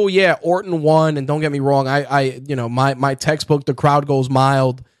Rumble, yeah, Orton won, and don't get me wrong, I my textbook, the crowd goes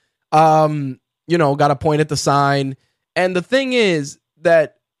mild. Got to point at the sign. And the thing is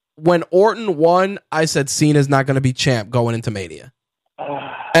that when Orton won, I said Cena's not going to be champ going into Mania.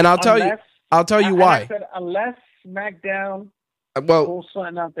 And I'll tell you why. I said, unless SmackDown pulls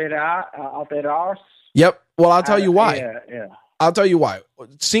something out there ours. Yep. Well, I'll tell you why. Yeah. I'll tell you why.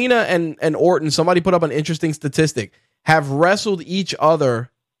 Cena and Orton, somebody put up an interesting statistic, have wrestled each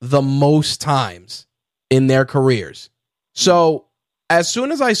other the most times in their careers. So as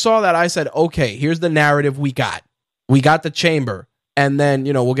soon as I saw that, I said, okay, here's the narrative we got. We got the Chamber. And then,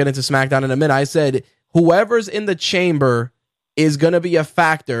 we'll get into SmackDown in a minute. I said, whoever's in the Chamber is going to be a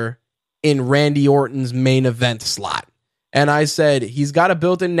factor in Randy Orton's main event slot. And I said, he's got a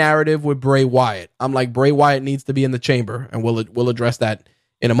built-in narrative with Bray Wyatt. I'm like, Bray Wyatt needs to be in the Chamber, and we'll address that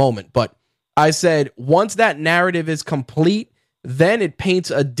in a moment. But I said, once that narrative is complete, then it paints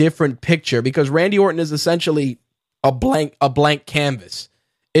a different picture because Randy Orton is essentially a blank canvas.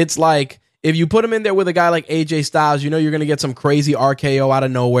 It's like if you put him in there with a guy like AJ Styles, you're going to get some crazy RKO out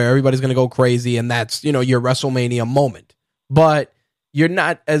of nowhere. Everybody's going to go crazy, and that's, your WrestleMania moment. But you're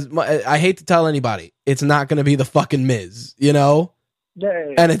not I hate to tell anybody, it's not going to be the fucking Miz, Yeah.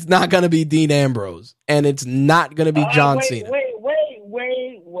 And it's not going to be Dean Ambrose, and it's not going to be John Cena. Wait.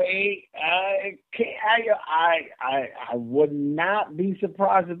 I would not be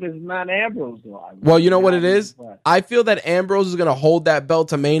surprised if it's not Ambrose, though. Well, you know what it is? I feel that Ambrose is going to hold that belt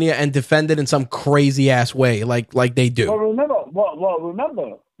to Mania and defend it in some crazy ass way, like they do. Well,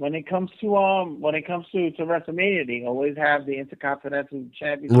 remember when it comes to WrestleMania, they always have the Intercontinental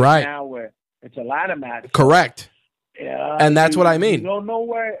Championship now, where it's a ladder match. Correct. Yeah, and that's what I mean. You don't know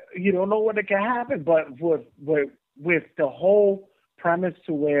where it can happen, but with the whole premise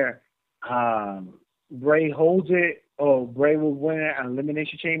to where Bray holds it, or Bray will win an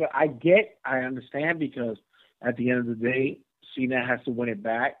Elimination Chamber. I understand, because at the end of the day, Cena has to win it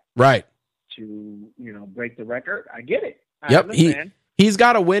back, right? To break the record. I get it. Yep, he's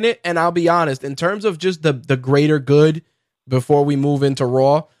got to win it. And I'll be honest, in terms of just the greater good, before we move into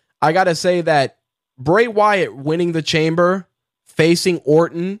Raw, I got to say that Bray Wyatt winning the Chamber, facing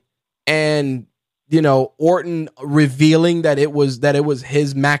Orton, and Orton revealing that it was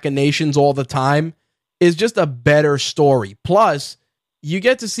his machinations all the time, is just a better story. Plus, you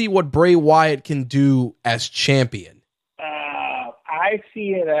get to see what Bray Wyatt can do as champion. I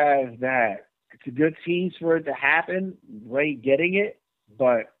see it as that it's a good tease for it to happen, Bray getting it,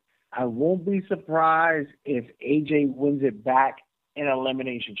 but I won't be surprised if AJ wins it back in an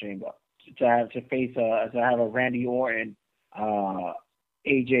Elimination Chamber to have a Randy Orton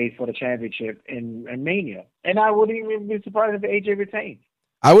AJ for the championship in Mania. And I wouldn't even be surprised if AJ retained.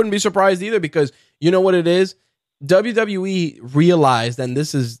 I wouldn't be surprised either, because you know what it is? WWE realized, and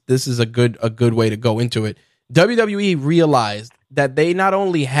this is a good way to go into it. WWE realized that they not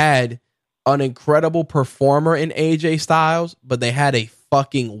only had an incredible performer in AJ Styles, but they had a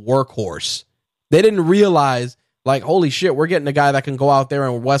fucking workhorse. They didn't realize, like, holy shit, we're getting a guy that can go out there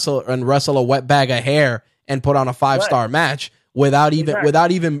and wrestle a wet bag of hair and put on a 5-star match without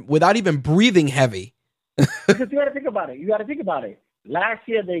even breathing heavy. Because you got to think about it. Last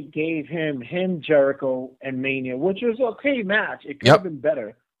year they gave him Jericho and Mania, which was an okay match. It could have been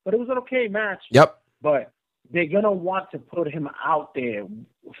better, but it was an okay match. Yep. But they're gonna want to put him out there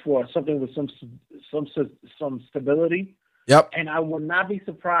for something with some stability. Yep. And I would not be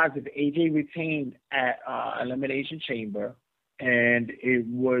surprised if AJ retained at Elimination Chamber, and it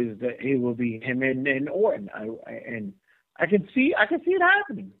will be him and Orton. I can see it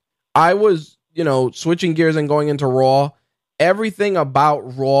happening. I was, switching gears and going into Raw. Everything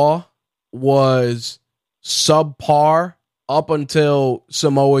about Raw was subpar up until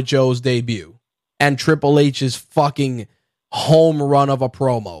Samoa Joe's debut and Triple H's fucking home run of a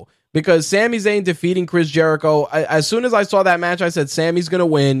promo. Because Sami Zayn defeating Chris Jericho, as soon as I saw that match, I said Sami's going to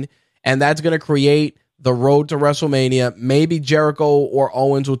win, and that's going to create the road to WrestleMania. Maybe Jericho or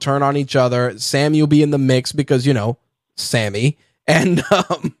Owens will turn on each other. Sami will be in the mix because, Sami. And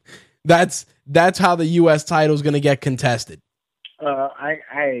that's how the U.S. title is going to get contested.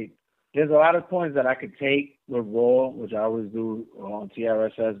 There's a lot of points that I could take with Raw, which I always do on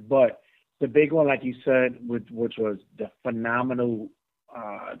TRSS, but the big one, like you said, which was the phenomenal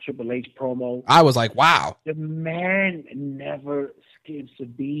Triple H promo. I was like, wow. The man never skips a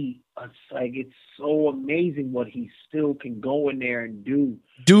beat. It's so amazing what he still can go in there and do.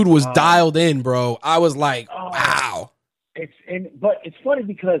 Dude was dialed in, bro. I was like, wow. But it's funny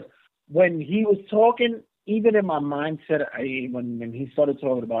because when he was talking, even in my mindset, when he started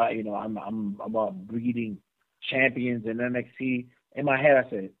talking about, I'm about breeding champions in NXT, in my head I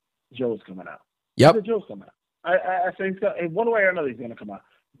said, Joe's coming out. Yep. Joe's coming out. I said, in one way or another, he's going to come out.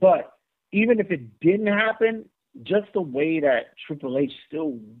 But even if it didn't happen, just the way that Triple H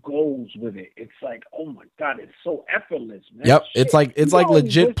still goes with it, it's like, oh my God, it's so effortless, man. Yep. Shit. It's like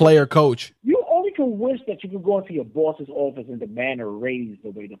legit player coach. You only can wish that you could go into your boss's office and demand a raise the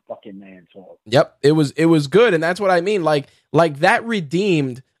way the fucking man talks. Yep. It was good. And that's what I mean. Like that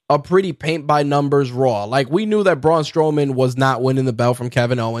redeemed a pretty paint by numbers Raw. Like, we knew that Braun Strowman was not winning the belt from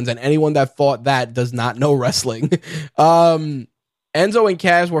Kevin Owens, and anyone that thought that does not know wrestling. Enzo and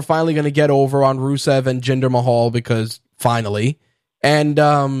Cass were finally going to get over on Rusev and Jinder Mahal, because finally. And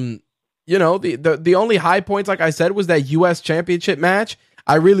the only high points, like I said, was that US Championship match.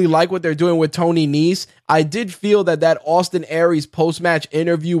 I really like what they're doing with Tony Nese. I did feel that Austin Aries post-match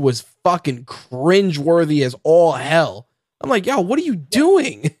interview was fucking cringeworthy as all hell. I'm like, yo, what are you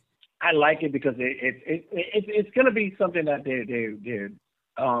doing? I like it because it's going to be something that they're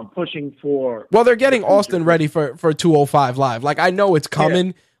pushing for. Well, they're getting Austin ready for 205 Live. Like, I know it's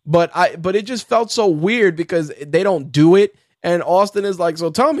coming, but it just felt so weird because they don't do it. And Austin is like,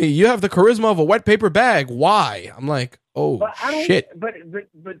 so tell me, you have the charisma of a wet paper bag. Why? I'm like, oh, shit. But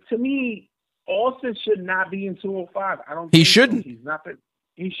to me, Austin should not be in 205. I don't. He shouldn't. He's not.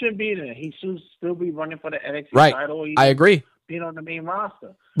 He shouldn't be there. He should still be running for the NXT title. I agree. Being on the main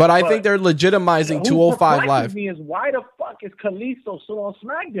roster. But I think they're legitimizing 205 Live. Me is why the fuck is Kalisto still on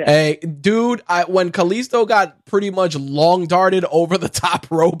SmackDown? Hey, dude, when Kalisto got pretty much long darted over the top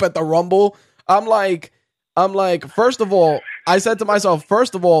rope at the Rumble, I'm like, first of all, I said to myself,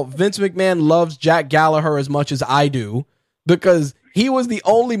 Vince McMahon loves Jack Gallagher as much as I do because he was the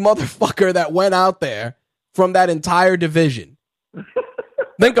only motherfucker that went out there from that entire division.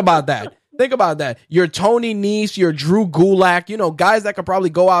 Think about that. You're Tony Nese, you're Drew Gulak, guys that could probably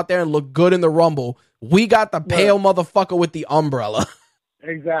go out there and look good in the Rumble. We got the pale motherfucker with the umbrella.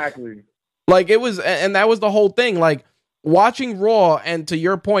 Exactly. Like, it was, and that was the whole thing. Like, watching Raw, and to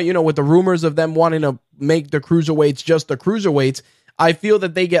your point, with the rumors of them wanting to make the cruiserweights just the cruiserweights, I feel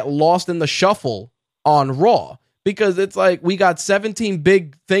that they get lost in the shuffle on Raw because it's like we got 17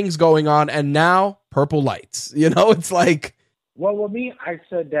 big things going on, and now purple lights. It's like. Well, with me, I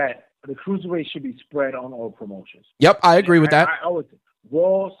said that the cruiserweight should be spread on all promotions. Yep, I agree with that. I always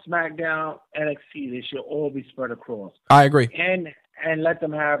Raw, SmackDown, NXT, they should all be spread across. I agree. And let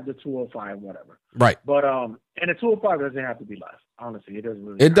them have the 205, whatever. Right. But and the 205 doesn't have to be live. Honestly, it doesn't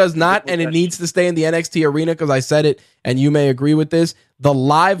really. It does not, and it needs to stay in the NXT arena because I said it, and you may agree with this. The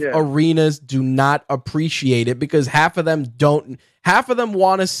live arenas do not appreciate it because half of them don't. Half of them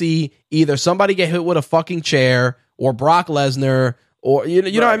want to see either somebody get hit with a fucking chair or Brock Lesnar. Or you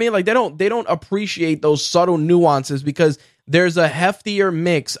know what I mean? Like they don't appreciate those subtle nuances because there's a heftier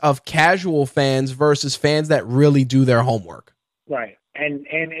mix of casual fans versus fans that really do their homework. Right. And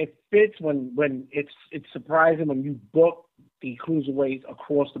it fits when it's surprising when you book the cruiserweights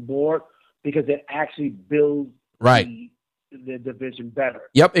across the board because it actually builds the division better.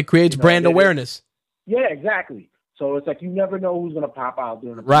 Yep, it creates brand awareness. Yeah, exactly. So it's like you never know who's going to pop out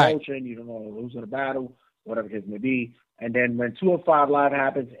during the promotion. You don't know who's going to battle, whatever the case may be. And then when 205 Live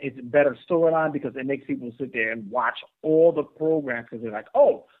happens, it's a better storyline because it makes people sit there and watch all the programs because they're like,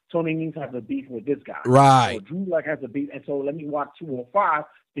 oh, Tony Nese has a beef with this guy. Right. Or Drew has a beef. And so let me watch 205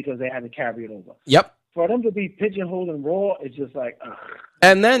 because they had to carry it over. Yep. For them to be pigeonholed in Raw, it's just like, ugh.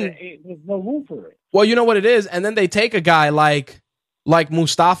 And then there's no room for it. Well, you know what it is? And then they take a guy like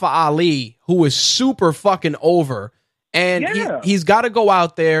Mustafa Ali, who is super fucking over. And he's got to go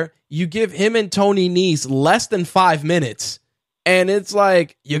out there. You give him and Tony Nese less than 5 minutes. And it's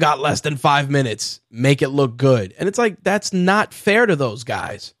like, you got less than 5 minutes. Make it look good. And it's like, that's not fair to those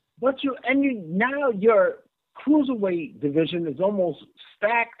guys. But now your cruiserweight division is almost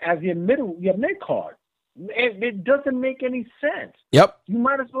stacked as your mid card. It doesn't make any sense. Yep. You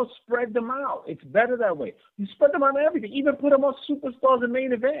might as well spread them out. It's better that way. You spread them out on everything. Even put them on Superstars and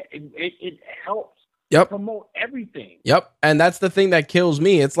main event. It helps. Yep. Promote everything. Yep. And that's the thing that kills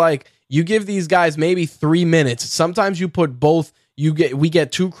me. It's like you give these guys maybe 3 minutes. Sometimes you put both. We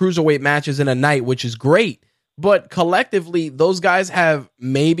get 2 cruiserweight matches in a night, which is great. But collectively, those guys have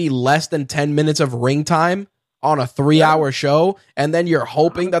maybe less than 10 minutes of ring time on a 3-hour show. And then you're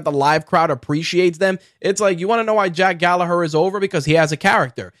hoping that the live crowd appreciates them. It's like, you want to know why Jack Gallagher is over? Because he has a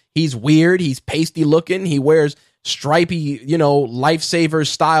character. He's weird. He's pasty looking. He wears stripy, lifesaver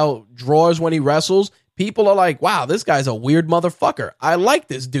style drawers when he wrestles. People are like, wow, this guy's a weird motherfucker. I like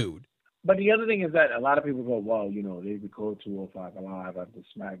this dude. But the other thing is that a lot of people go, well, they record 205 Live after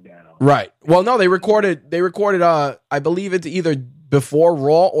SmackDown. Right. Well, no, they recorded, I believe it's either before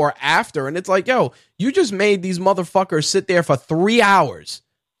Raw or after. And it's like, yo, you just made these motherfuckers sit there for 3 hours.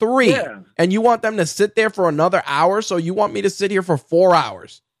 3. Yeah. And you want them to sit there for another hour? So you want me to sit here for 4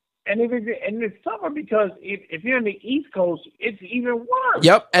 hours? And it's tougher because if you're in the East Coast, it's even worse.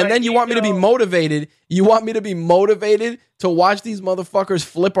 Yep. And then you want me to be motivated. You want me to be motivated to watch these motherfuckers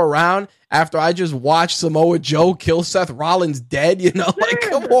flip around after I just watched Samoa Joe kill Seth Rollins dead? Like,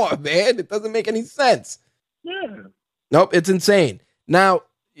 come on, man. It doesn't make any sense. Yeah. Nope. It's insane. Now,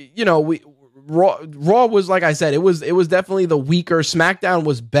 Raw was, like I said, it was definitely the weaker. SmackDown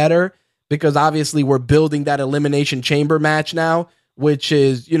was better because obviously we're building that Elimination Chamber match now, which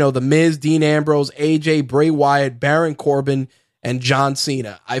is, The Miz, Dean Ambrose, AJ, Bray Wyatt, Baron Corbin, and John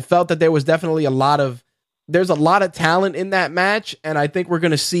Cena. I felt that there was definitely there's a lot of talent in that match, and I think we're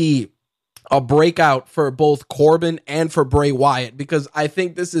going to see a breakout for both Corbin and for Bray Wyatt, because I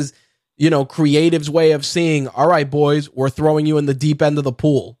think this is, Creative's way of seeing, all right, boys, we're throwing you in the deep end of the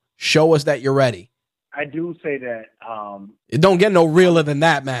pool. Show us that you're ready. I do say that. It don't get no realer than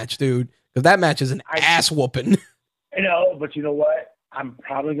that match, dude. Because that match is an ass whooping. But you know what? I'm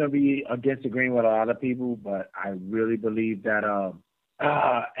probably going to be against agreeing with a lot of people, but I really believe that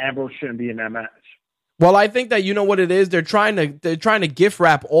Ambrose shouldn't be in that match. Well, I think that you know what it is. They're trying to gift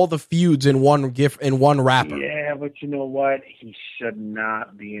wrap all the feuds in one wrapper. Yeah, but you know what? He should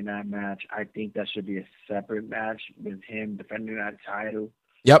not be in that match. I think that should be a separate match with him defending that title.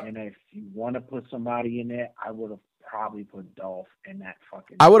 Yep. And if you want to put somebody in there, I would have probably put Dolph in that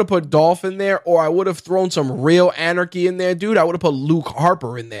fucking. I would have put Dolph in there, or I would have thrown some real anarchy in there, dude. I would have put Luke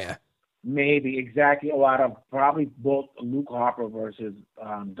Harper in there. Maybe, exactly. Oh, I'd have probably booked Luke Harper versus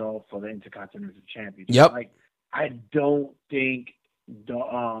Dolph for the Intercontinental Championship. Yep. Like, I don't think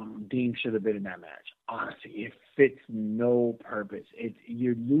Dean should have been in that match. Honestly, it fits no purpose.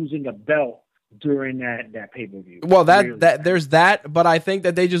 You're losing a belt during that pay-per-view. Well, there's that, but I think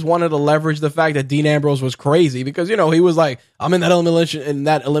that they just wanted to leverage the fact that Dean Ambrose was crazy because, you know, he was like, I'm in that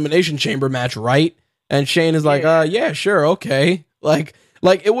elimination chamber match, right? And Shane is like, yeah, sure, okay. Like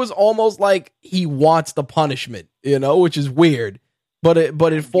it was almost like he wants the punishment, you know, which is weird, but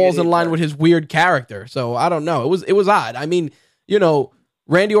it falls in line with his weird character. So I don't know. It was odd. I mean, you know,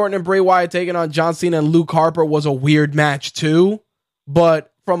 Randy Orton and Bray Wyatt taking on John Cena and Luke Harper was a weird match too, but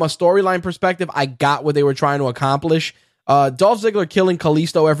from a storyline perspective, I got what they were trying to accomplish. Dolph Ziggler killing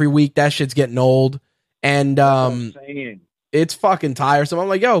Kalisto every week, that shit's getting old, and it's fucking tiresome. I'm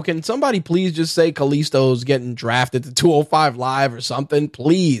like, yo, can somebody please just say Kalisto's getting drafted to 205 Live or something,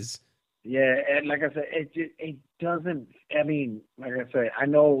 please? Yeah, and like I said, it doesn't. I mean, like I said, I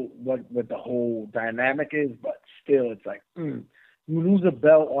know what the whole dynamic is, but still, it's like you lose a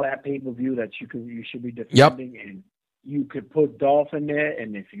belt on that pay-per-view that you should be defending, and you could put Dolph in there,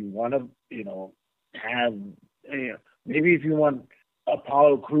 and if you want to, you know, have maybe if you want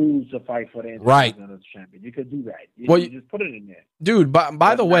Apollo Crews to fight for the Intercontinental Champion, you could do that. You just put it in there, dude.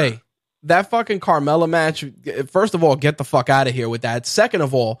 By the way, that fucking Carmella match. First of all, get the fuck out of here with that. Second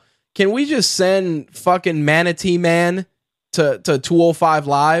of all, can we just send fucking Manatee Man to 205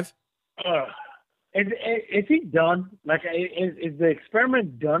 Live? Is he done? Like, is the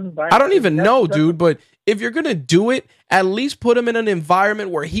experiment done? I don't even know, dude. But if you're gonna do it, at least put him in an environment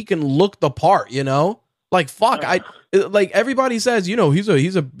where he can look the part. You know, like fuck. Like everybody says, you know, he's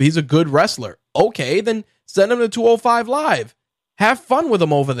a good wrestler. Okay, then send him to 205 Live. Have fun with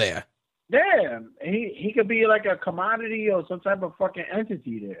him over there. Yeah, he could be like a commodity or some type of fucking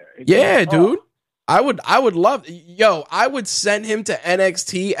entity there. Yeah, dude. I would love. Yo, I would send him to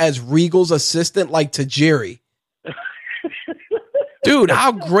NXT as Regal's assistant, like Tajiri. Dude,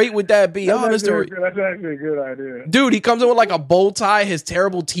 how great would that be? That's actually a good idea. Dude, he comes in with like a bow tie, his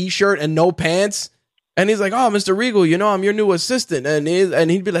terrible T-shirt, and no pants. And he's like, oh, Mr. Regal, you know, I'm your new assistant. And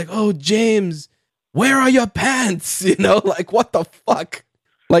he'd be like, oh, James, where are your pants? You know, like, what the fuck?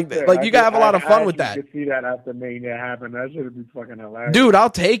 Like you gotta have a lot of fun with that. You could see that after Mania happened. That should be fucking hilarious. Dude, I'll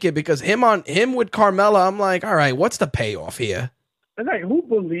take it because him with Carmella, I'm like, all right, what's the payoff here? It's like, who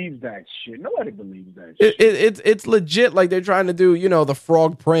believes that shit? Nobody believes that shit. It's legit like they're trying to do, you know, the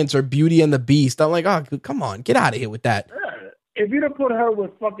Frog Prince or Beauty and the Beast. I'm like, oh, come on, get out of here with that. Yeah. If you'd have put her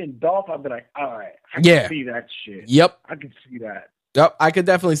with fucking Dolph, I'd be like, all right, I can see that shit. Yep. I can see that. Yep, I could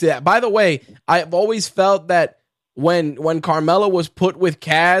definitely see that. By the way, I've always felt that when Carmella was put with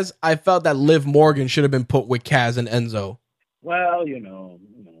Kaz, I felt that Liv Morgan should have been put with Kaz and Enzo. Well, you know.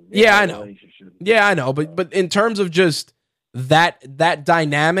 Yeah, I know. Yeah, I know. But in terms of just that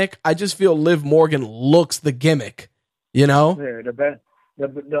dynamic, I just feel Liv Morgan looks the gimmick. You know. Yeah,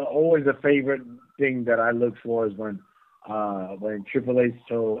 the always the favorite thing that I look for is when Triple H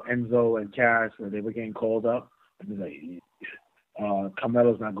told Enzo and Kaz when they were getting called up, and he's like,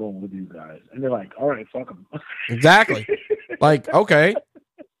 Carmelo's not going with you guys, and they're like, all right, fuck him. Exactly. Like, okay,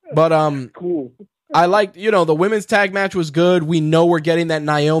 but cool. I like, you know, the women's tag match was good. We know we're getting that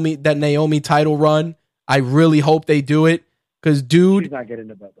Naomi title run. I really hope they do it because, dude, she's not getting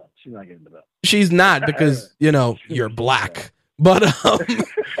the belt. She's not because, you know, you're black. But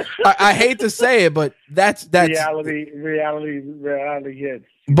I hate to say it, but that's reality hits.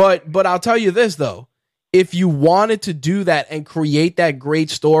 But I'll tell you this though. If you wanted to do that and create that great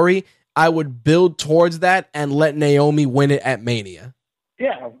story, I would build towards that and let Naomi win it at Mania.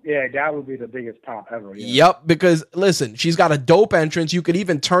 Yeah, that would be the biggest pop ever. Yeah. Yep, because listen, she's got a dope entrance. You could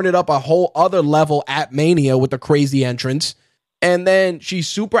even turn it up a whole other level at Mania with a crazy entrance. And then she's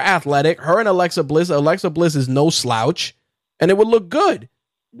super athletic. Her and Alexa Bliss is no slouch. And it would look good.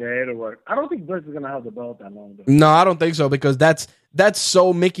 Yeah, it'll work. I don't think Bliss is gonna have the belt that long though. No, I don't think so, because that's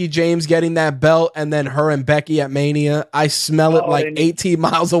so Mickie James getting that belt and then her and Becky at Mania. I smell it like 18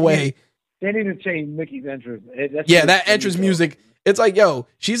 miles away. They need to change Mickey's entrance. That entrance music. It's like, yo,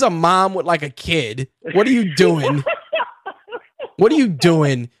 she's a mom with like a kid. What are you doing? What are you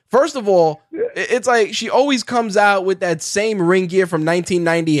doing? First of all, it's like she always comes out with that same ring gear from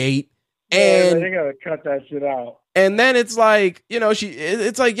 1998. And they gotta cut that shit out. And then it's like,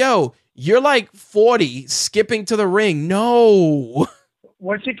 it's like, yo, you're like 40 skipping to the ring. No.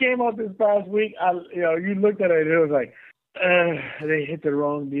 When she came out this past week, you looked at it and it was like, they hit the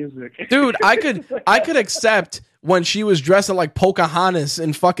wrong music. Dude, I could accept when she was dressing like Pocahontas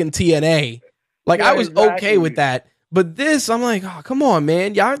in fucking TNA. Like, I was okay with that. But this, I'm like, oh, come on,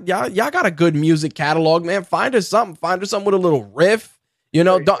 man. Y'all got a good music catalog, man. Find her something. Find her something with a little riff.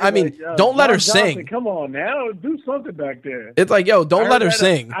 Don't let her sing. Come on now, do something back there. It's like, yo, don't let her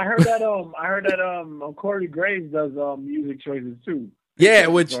sing. I heard that Corey Graves does music choices too. Yeah,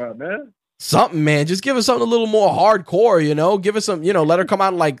 which something, man. Just give us something a little more hardcore, Give us some, let her come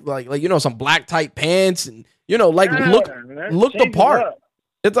out in like some black tight pants and look the part.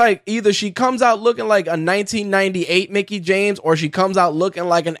 It's like either she comes out looking like a 1998 Mickie James, or she comes out looking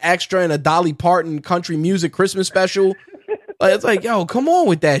like an extra in a Dolly Parton country music Christmas special. It's like, yo, come on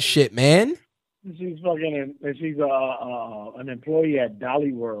with that shit, man. She's an employee at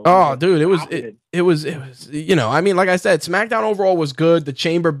Dolly World. Oh, dude, it was, like I said, SmackDown overall was good. The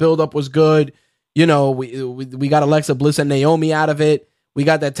Chamber buildup was good. We got Alexa Bliss and Naomi out of it. We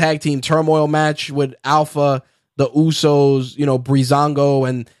got that tag team turmoil match with Alpha, the Usos, Breezango,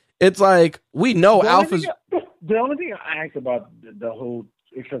 and it's like, we know Alpha's. The only thing I ask about the whole,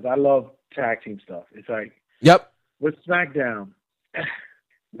 because I love tag team stuff. It's like, yep. With SmackDown,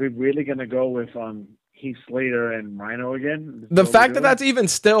 we're really gonna go with Heath Slater and Rhino again. The fact that that's even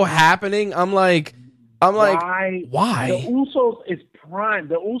still happening, I'm like, why? The Usos is prime.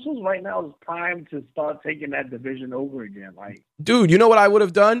 The Usos right now is prime to start taking that division over again. Like, dude, you know what I would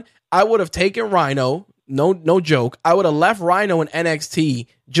have done? I would have taken Rhino. No joke. I would have left Rhino in NXT,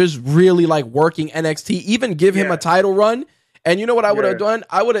 just really like working NXT, even give him a title run. And you know what I would have done?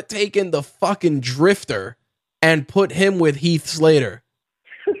 I would have taken the fucking Drifter and put him with Heath Slater.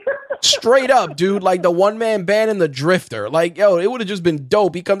 Straight up, dude. Like the one-man band and the Drifter. Like, yo, it would have just been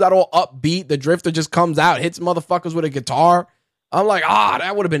dope. He comes out all upbeat. The Drifter just comes out, hits motherfuckers with a guitar. I'm like,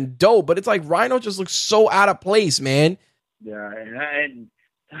 that would have been dope. But it's like Rhino just looks so out of place, man. Yeah, and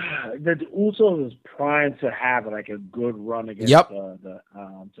the Usos is primed to have like a good run against the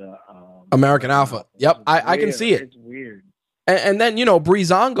American Alpha. Yep, I can see it. It's weird. And then,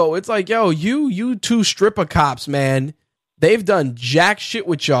 Breezango, it's like, yo, you two stripper cops, man. They've done jack shit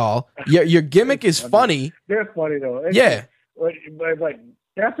with y'all. Your gimmick is funny. They're funny, though. But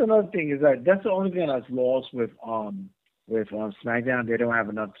that's another thing, is that that's the only thing that's lost with SmackDown. They don't have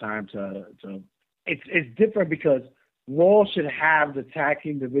enough time to it's different, because Raw should have the tag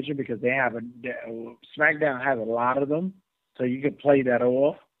team division, because SmackDown has a lot of them, so you can play that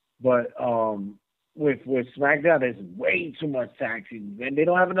off. But with SmackDown, there's way too much tag teams, and they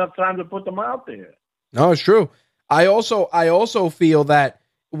don't have enough time to put them out there. No, it's true. I also feel that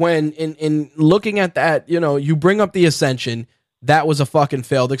when in looking at that, you bring up the Ascension, that was a fucking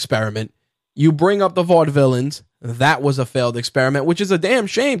failed experiment. You bring up the Vaudevillains, that was a failed experiment, which is a damn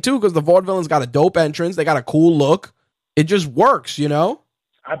shame too, because the Vaudevillains got a dope entrance, they got a cool look. It just works,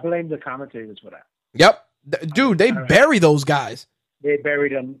 I blame the commentators for that. Yep. Dude, they bury those guys. They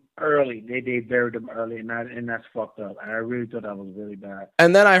buried them early. They buried them early, and that's fucked up. And I really thought that was really bad.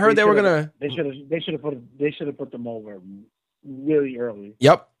 And then I heard they were gonna. They should have put them over really early.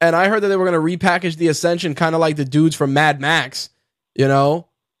 Yep. And I heard that they were gonna repackage the Ascension, kind of like the dudes from Mad Max,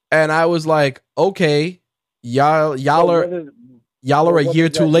 And I was like, okay, y'all are a year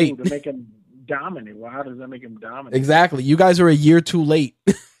too late. To make him dominant. Well, how does that make him dominant? Exactly. You guys are a year too late.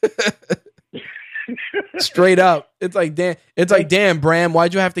 Straight up. It's like, damn, Bram,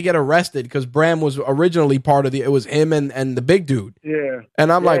 why'd you have to get arrested? Because Bram was originally part of it was him and the big dude. Yeah.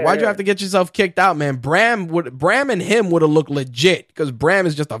 And I'm like, why'd you have to get yourself kicked out, man? Bram and him would have looked legit, because Bram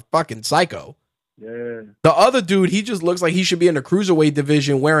is just a fucking psycho. Yeah. The other dude, he just looks like he should be in the cruiserweight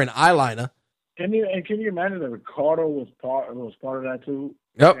division wearing eyeliner. Can you imagine that Ricardo was part of that too?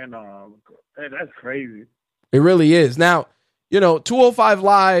 Yep. And that's crazy. It really is. Now, 205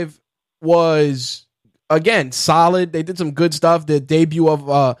 Live was, again, solid. They did some good stuff. The debut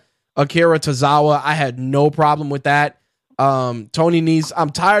of Akira Tozawa, I had no problem with that. Tony Nese, I'm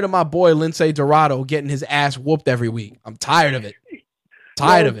tired of my boy Lince Dorado getting his ass whooped every week. I'm tired of it.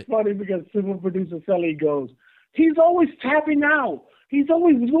 It's funny because super producer Sully goes, he's always tapping out. He's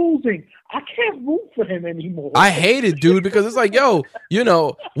always losing. I can't root for him anymore. I hate it, dude, because it's like, yo, you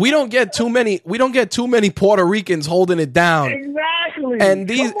know, we don't get too many Puerto Ricans holding it down. Exactly. And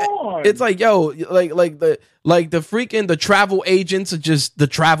these, Come on. it's like, yo, like the freaking the travel agents are just the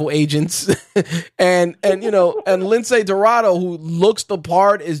travel agents, and you know, and Lindsay Dorado, who looks the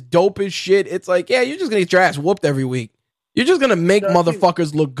part, is dope as shit. It's like, yeah, you're just gonna get your ass whooped every week. You're just gonna make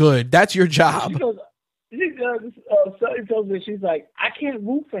motherfuckers look good. That's your job. Somebody tells me, she's like, I can't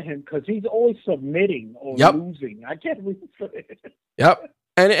root for him because he's always submitting or losing. I can't root for him. Yep.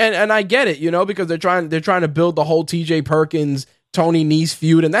 And I get it, you know, because they're trying to build the whole TJ Perkins, Tony Nese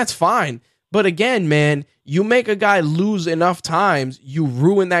feud, and that's fine. But again, man, you make a guy lose enough times, you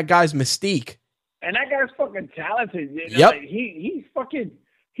ruin that guy's mystique. And that guy's fucking talented. You know? Yep. Like, he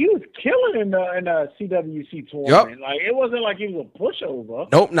was killing in the CWC tournament. Yep. Like, it wasn't like he was a pushover.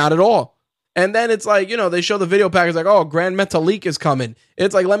 Nope, not at all. And then it's like, you know, they show the video package like, oh, Grand Metalik is coming.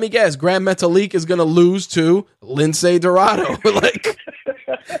 It's like, let me guess, Grand Metalik is going to lose to Lindsay Dorado.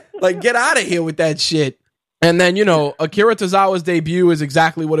 like, get out of here with that shit. And then, you know, Akira Tozawa's debut is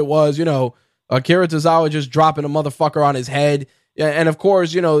exactly what it was. You know, Akira Tozawa just dropping a motherfucker on his head. And of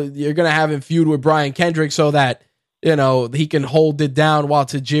course, you know, you're going to have him feud with Brian Kendrick so that, you know, he can hold it down while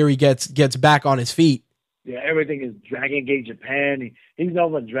Tajiri gets back on his feet. Yeah, everything is Dragon Gate Japan. He's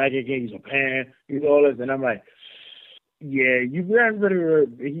known for Dragon Gate Japan. He's all this, and I'm like, yeah, you better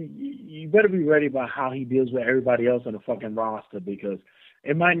be ready about how he deals with everybody else on the fucking roster, because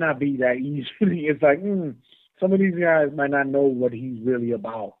it might not be that easy. It's like some of these guys might not know what he's really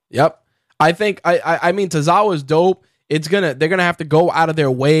about. Yep, I think I mean Tozawa's dope. They're gonna have to go out of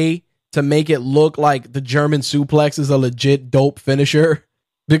their way to make it look like the German suplex is a legit dope finisher.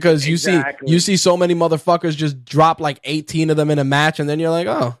 Because you see so many motherfuckers just drop like 18 of them in a match, and then you're like,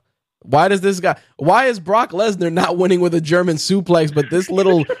 oh, why is Brock Lesnar not winning with a German suplex, but this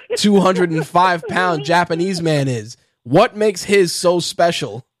little 205-pound Japanese man is? What makes his so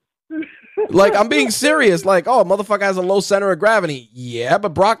special? Like, I'm being serious. Like, oh, motherfucker has a low center of gravity. Yeah,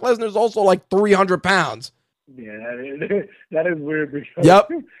 but Brock Lesnar's also like 300 pounds. Yeah, that is weird. Because yep.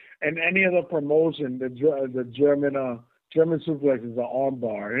 And any other promotion, the German suplex is an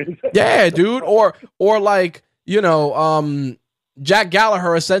armbar. Yeah, dude. Or like, you know, Jack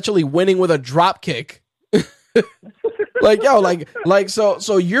Gallagher essentially winning with a drop kick. Like, yo, like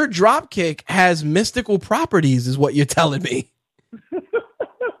so your drop kick has mystical properties is what you're telling me.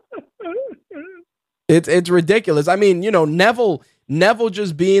 It's ridiculous. I mean, you know, Neville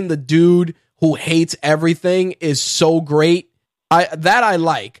just being the dude who hates everything is so great. I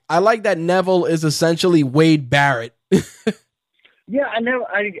like. I like that Neville is essentially Wade Barrett. Yeah,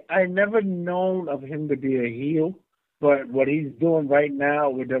 I never known of him to be a heel, but what he's doing right now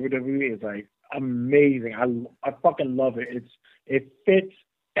with WWE is like amazing. I fucking love it. It fits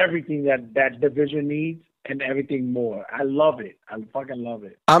everything that division needs and everything more. I love it. I fucking love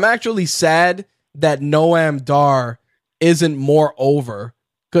it. I'm actually sad that Noam Dar isn't more over,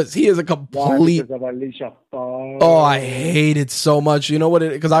 because he is a complete. Because of Alicia Fox. Oh, I hate it so much. You know what?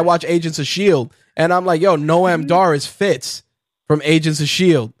 Because I watch Agents of S.H.I.E.L.D. and I'm like, yo, Noam Dar is Fitz from Agents of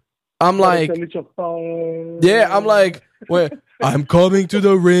S.H.I.E.L.D. I'm like, yeah, I'm like, I'm coming to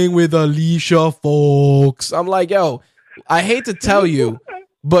the ring with Alicia Fox. I'm like, yo, I hate to tell you,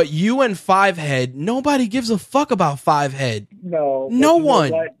 but you and Fivehead, nobody gives a fuck about Fivehead. No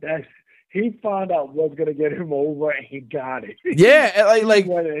one. He found out what's gonna get him over, and he got it. Yeah, like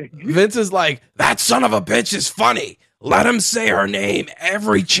Vince is like, that son of a bitch is funny. Let him say her name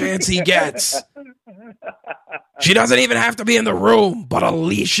every chance he gets. She doesn't even have to be in the room, but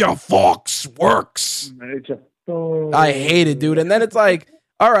Alicia Fox works. I hate it, dude. And then it's like,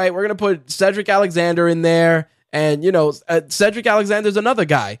 all right, we're gonna put Cedric Alexander in there, and you know, Cedric Alexander's another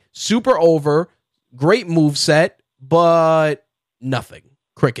guy, super over, great moveset, but nothing.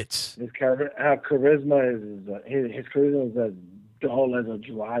 Crickets. His charisma is as dull as a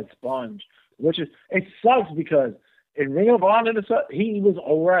dry sponge, which is, it sucks because in Ring of Honor he was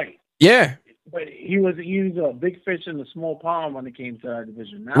all right. Yeah, but he was a big fish in a small pond when it came to our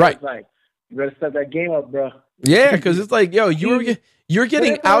division. Now right. It's like, you better step that game up, bro. Yeah, because it's like, yo, you're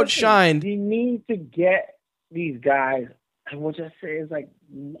getting outshined. You need to get these guys. And what I say is like,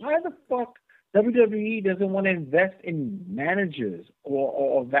 why the fuck WWE doesn't want to invest in managers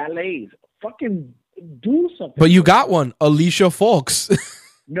or valets? Fucking do something. But you got one, Alicia Fox.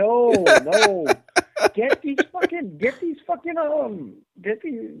 No. Get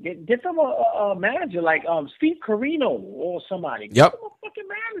them a manager like Steve Corino or somebody. Yep. Get them a fucking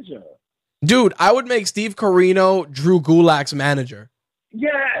manager. Dude, I would make Steve Corino Drew Gulak's manager.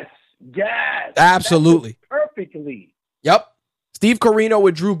 Yes. Absolutely. Perfectly. Yep. Steve Corino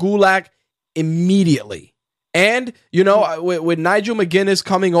with Drew Gulak immediately. And, you know, with Nigel McGuinness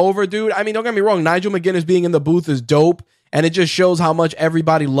coming over, dude, I mean, don't get me wrong, Nigel McGuinness being in the booth is dope, and it just shows how much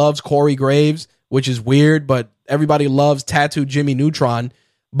everybody loves Corey Graves, which is weird, but everybody loves Tattoo Jimmy Neutron.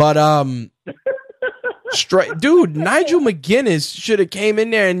 But, dude, Nigel McGuinness should have came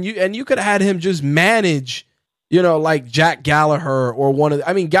in there, and you could have had him just manage, you know, like Jack Gallagher or one of,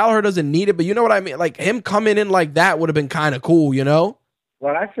 I mean, Gallagher doesn't need it, but you know what I mean? Like, him coming in like that would have been kind of cool, you know?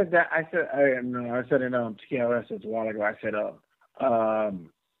 Well, I said in TRS as a while ago. I said,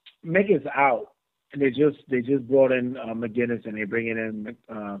 Mick is out, and they just brought in McGuinness, and they're bringing in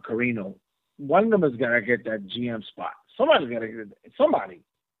Corino. One of them is gonna get that GM spot. Somebody's gonna get it. Somebody.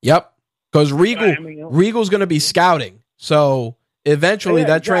 Yep, because Regal's gonna be scouting, so eventually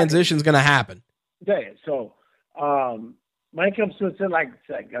that transition's gonna happen. Yeah. So, when it comes to it, like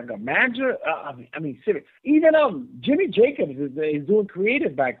a manager, I mean, even Jimmy Jacobs is doing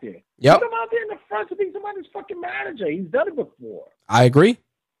creative back there. Yep. Put him out there in the front to be somebody's fucking manager. He's done it before. I agree.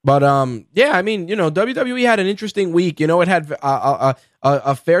 But, yeah, I mean, you know, WWE had an interesting week. You know, it had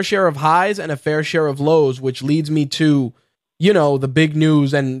a fair share of highs and a fair share of lows, which leads me to, you know, the big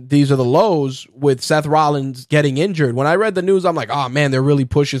news, and these are the lows with Seth Rollins getting injured. When I read the news, I'm like, oh, man, they're really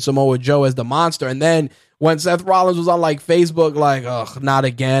pushing Samoa Joe as the monster. And then when Seth Rollins was on, like, Facebook, like, ugh, not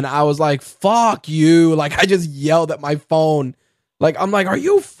again, I was like, fuck you. Like, I just yelled at my phone. Like, I'm like, are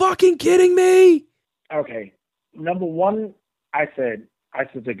you fucking kidding me? Okay. Number one, I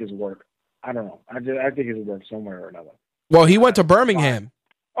still think his work. I don't know. I think his work somewhere or another. Well, he went to Birmingham.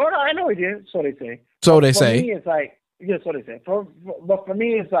 Oh, no, I know he did. So they say. So they for say. Me, it's like, yeah, so they say. But for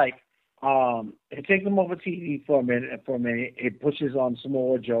me, it's like, it takes him over TV for a minute. It pushes on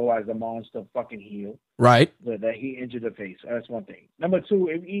Samoa Joe as a monster fucking heel. Right. That he injured the face. That's one thing. Number two,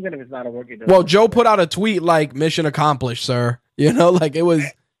 even if it's not a work, well, Joe put out a tweet like, mission accomplished, sir. You know, like it was.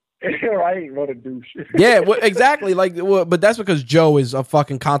 Right, what a douche. Yeah, well, exactly. Like, but that's because Joe is a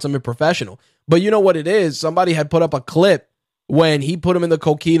fucking consummate professional. But you know what it is? Somebody had put up a clip when he put him in the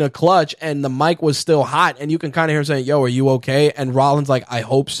coquina clutch and the mic was still hot, and you can kind of hear him saying, yo, are you okay? And Rollins like, I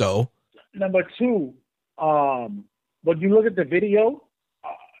hope so. Number two, when you look at the video,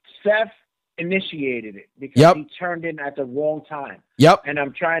 Seth initiated it because he turned in at the wrong time. Yep. And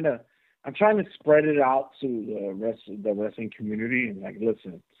I'm trying to spread it out to the rest of the wrestling community and like,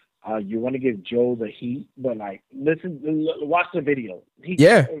 listen, you want to give Joe the heat, but like, watch the video.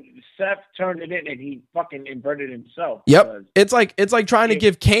 Seth turned it in and he fucking inverted himself. Yep. It's like trying to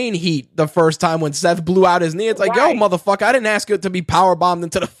give Kane heat the first time when Seth blew out his knee. It's like, yo, motherfucker, I didn't ask you to be power bombed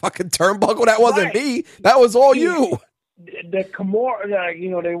into the fucking turnbuckle. That wasn't me. That was all you. The Kimura,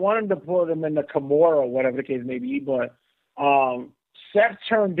 you know, they wanted to put him in the Kimura or whatever the case may be, but Seth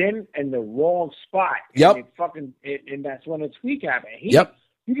turned in the wrong spot. Yep. And that's when the tweak happened.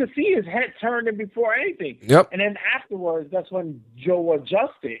 You can see his head turned in before anything. Yep. And then afterwards, that's when Joe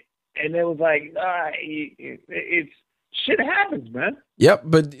adjusted. And it was like, it's shit happens, man. Yep,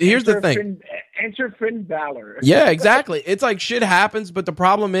 but here's the thing. Enter Finn Balor. Yeah, exactly. It's like shit happens, but the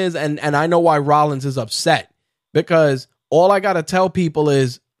problem is, and I know why Rollins is upset, because all I got to tell people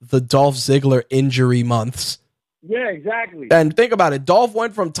is the Dolph Ziggler injury months. Yeah, exactly. And think about it. Dolph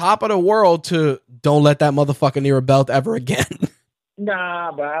went from top of the world to don't let that motherfucker near a belt ever again.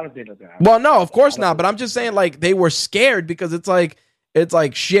 Nah, but I don't think that's going to happen. Well, no, of course not. But I'm just saying, like, they were scared because it's like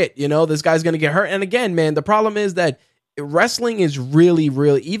shit, you know, this guy's going to get hurt. And again, man, the problem is that wrestling is really,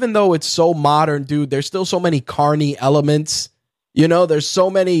 really, even though it's so modern, dude, there's still so many carny elements. You know, there's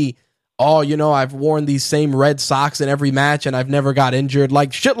so many, oh, you know, I've worn these same red socks in every match and I've never got injured.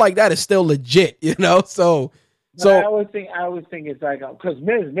 Like, shit like that is still legit, you know? So I always think it's like, because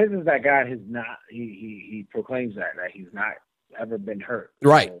Miz is that guy who's not, he proclaims that he's not ever been hurt.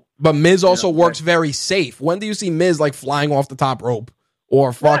 Right. So, but Miz also works very safe. When do you see Miz like flying off the top rope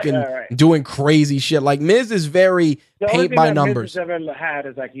or fucking doing crazy shit? Like Miz is very paint by numbers. The only thing that Miz has ever had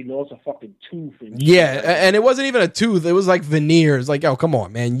is like he lost a fucking tooth. And it wasn't even a tooth. It was like veneers. Like, yo, come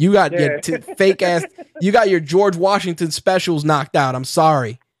on, man. You got your fake ass, you got your George Washington specials knocked out. I'm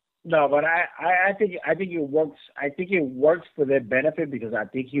sorry. No, but I think it works. I think it works for their benefit because I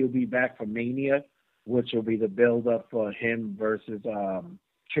think he'll be back for Mania, which will be the build up for him versus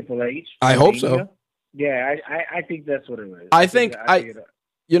Triple H. I hope so. Yeah, I think that's what it is. I think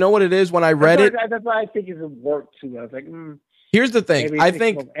you know what it is when I read it. That's why I think it would work too. I was like, here's the thing. I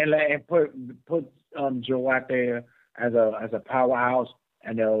think and put Joe out there as a powerhouse,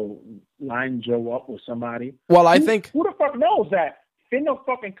 and they'll line Joe up with somebody. Well, I think who the fuck knows that Finn will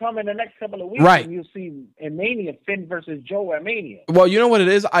fucking come in the next couple of weeks, right? And you'll see in Mania Finn versus Joe at Mania. Well, you know what it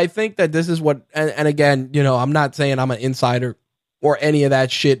is. I think that this is what, and again, you know, I'm not saying I'm an insider or any of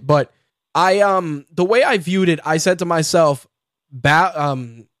that shit. But the way I viewed it, I said to myself,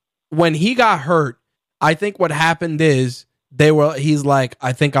 when he got hurt, I think what happened is he's like,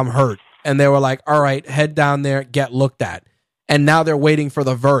 I think I'm hurt. And they were like, all right, head down there, get looked at. And now they're waiting for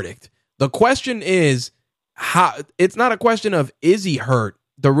the verdict. The question is, it's not a question of is he hurt?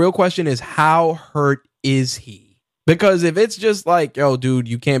 The real question is, how hurt is he? Because if it's just like, yo, dude,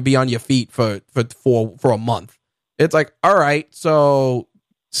 you can't be on your feet for a month. It's like, all right, so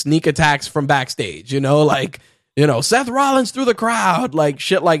sneak attacks from backstage, Seth Rollins through the crowd, like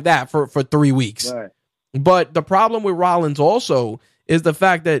shit like that for 3 weeks. Right. But the problem with Rollins also is the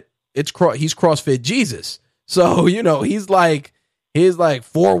fact that he's CrossFit Jesus. So, he's like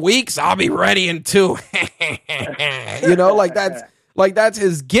 4 weeks, I'll be ready in 2. That's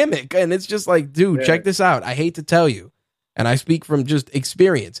his gimmick. And it's just like, dude, check this out. I hate to tell you, and I speak from just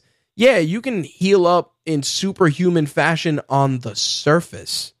experience. Yeah, you can heal up in superhuman fashion on the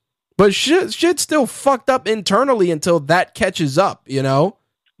surface, but shit's still fucked up internally until that catches up,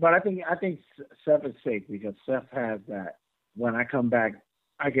 But I think Seth is safe because Seth has that. When I come back,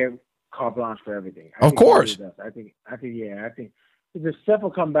 I get carte blanche for everything. Of course. I think the Seth will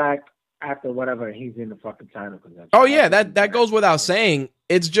come back after whatever he's in the fucking title. Oh yeah, that goes without saying.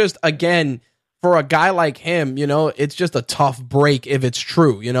 It's just, again, for a guy like him, it's just a tough break if it's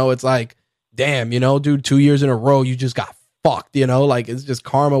true. It's like, damn, dude, 2 years in a row, you just got fucked. Like it's just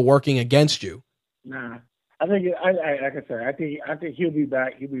karma working against you. Nah, I think like I said, I think he'll be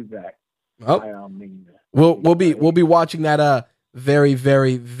back. He'll be back. Oh. We'll be watching that very,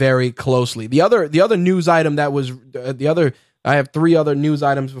 very, very closely. The other news item that was I have 3 other news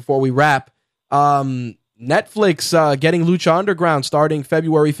items before we wrap. Netflix getting Lucha Underground starting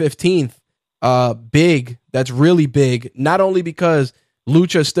February 15th. Big. That's really big. Not only because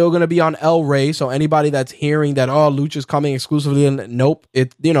Lucha is still going to be on El Rey, so anybody that's hearing that, oh, Lucha's coming exclusively, nope.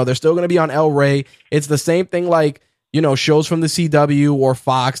 They're still going to be on El Rey. It's the same thing like, shows from the CW or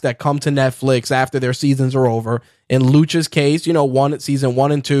Fox that come to Netflix after their seasons are over. In Lucha's case, season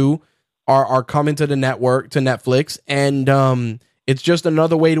 1 and 2 are coming to the network, to Netflix, and it's just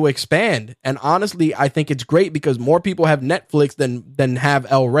another way to expand. And honestly, I think it's great because more people have Netflix than have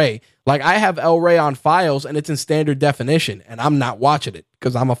El Rey. Like, I have El Rey on files, and it's in standard definition, and I'm not watching it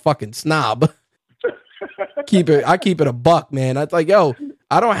because I'm a fucking snob. I keep it a buck, man. It's like, yo,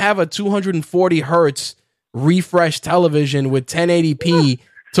 I don't have a 240 hertz refresh television with 1080p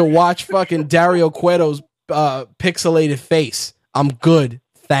to watch fucking Dario Cueto's pixelated face. I'm good,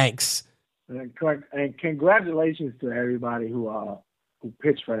 thanks. And congratulations to everybody who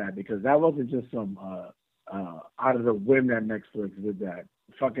pitched for that, because that wasn't just some out of the whim that Netflix did that.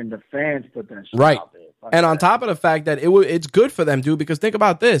 Fucking the fans put that shit right out there. And on top of the fact that it's good for them, dude, because think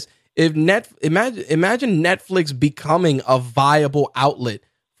about this. If imagine Netflix becoming a viable outlet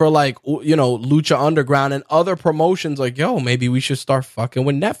for, like, Lucha Underground and other promotions, like, yo, maybe we should start fucking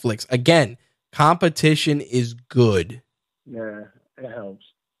with Netflix. Again, competition is good. Yeah, it helps.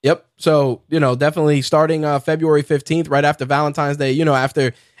 Yep. So, definitely starting February 15th, right after Valentine's Day,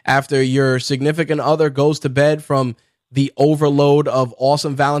 after your significant other goes to bed from the overload of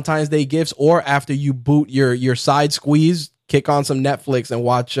awesome Valentine's Day gifts, or after you boot your side squeeze, kick on some Netflix and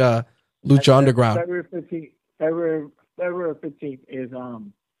watch Lucha Underground. February 15th is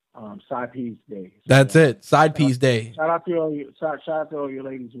Side Piece Day. So, that's it. Side Piece Day. Shout out to all you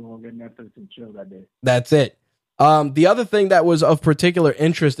ladies who want to get Netflix and chill that day. That's it. The other thing that was of particular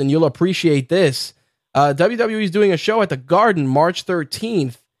interest, and you'll appreciate this, WWE is doing a show at the Garden March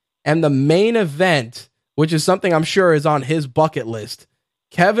 13th, and the main event, which is something I'm sure is on his bucket list,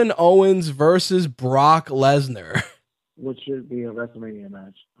 Kevin Owens versus Brock Lesnar. Which should be a WrestleMania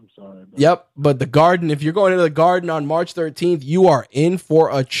match. I'm sorry. Yep, but the Garden, if you're going to the Garden on March 13th, you are in for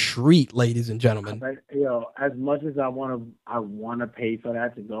a treat, ladies and gentlemen. As much as I want to pay for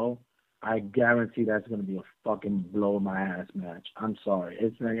that to go, I guarantee that's going to be a fucking blow my ass match. I'm sorry.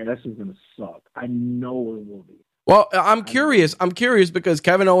 That's just going to suck. I know it will be. Well, I'm curious. I'm curious because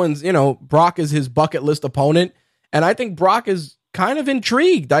Kevin Owens, Brock is his bucket list opponent, and I think Brock is kind of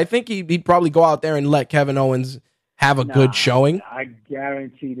intrigued. I think he'd probably go out there and let Kevin Owens have a good showing. I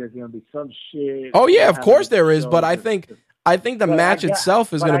guarantee there's going to be some shit. Oh yeah, of course there is, but I think the match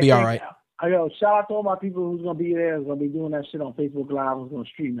itself is going to be all right. Shout out to all my people who's going to be there, who's going to be doing that shit on Facebook Live, who's going to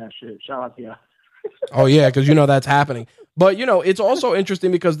stream that shit. Shout out to y'all. Oh, yeah, because that's happening. But, it's also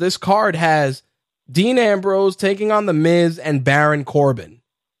interesting because this card has Dean Ambrose taking on The Miz and Baron Corbin,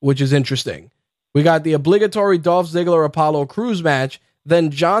 which is interesting. We got the obligatory Dolph Ziggler-Apollo Crews match. Then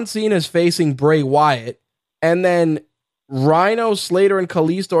John Cena is facing Bray Wyatt. And then Rhino, Slater, and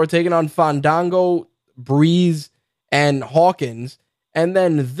Kalisto are taking on Fandango, Breeze, and Hawkins. And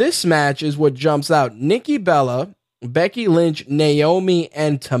then this match is what jumps out. Nikki Bella, Becky Lynch, Naomi,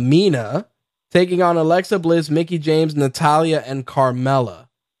 and Tamina taking on Alexa Bliss, Mickie James, Natalya, and Carmella.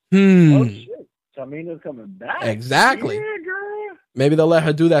 Oh, shit. Tamina's coming back. Exactly. Yeah, girl. Maybe they'll let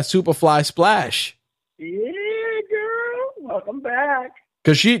her do that Superfly splash. Yeah, girl. Welcome back.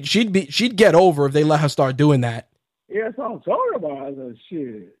 Because she'd get over if they let her start doing that. Yeah, that's what I'm talking about. That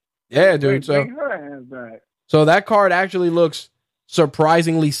shit. Yeah, dude. Bring her ass back. So that card actually looks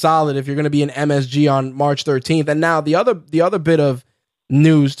surprisingly solid if you're going to be in MSG on March 13th. And now the other bit of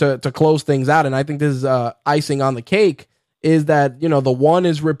news to close things out, and I think this is icing on the cake, is that, the One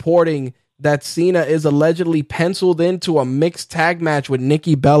is reporting that Cena is allegedly penciled into a mixed tag match with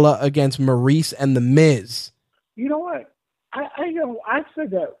Nikki Bella against Maryse and The Miz. You know what? I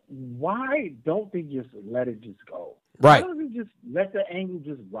said that. Why don't they just let it just go? Right. Why don't they just let the angle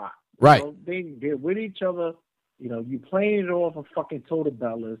just rock? Right. They're with each other. You playing it off of fucking Total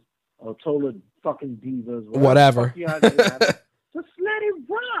Bellas or Total fucking Divas. Whatever. Just let it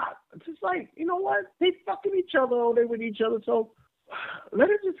rock. It's just like, you know what? They fucking each other or they with each other. So let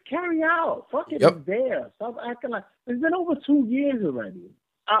it just carry out. Fuck it. Yep. It's there. Stop acting like it's been over 2 years already.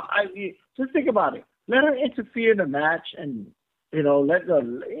 Just think about it. Let her interfere in the match and, come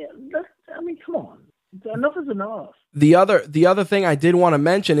on. Enough is enough. The other thing I did want to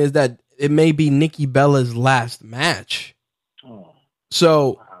mention is that it may be Nikki Bella's last match. Oh.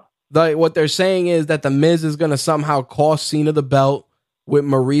 So what they're saying is that The Miz is going to somehow cost Cena the belt with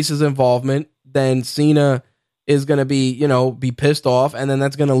Maryse's involvement. Then Cena is going to be pissed off, and then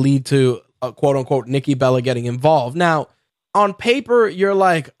that's going to lead to a quote unquote Nikki Bella getting involved. Now, on paper, you're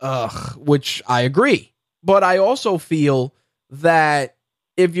like, ugh, which I agree. But I also feel that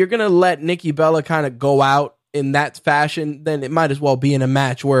if you're going to let Nikki Bella kind of go out in that fashion, then it might as well be in a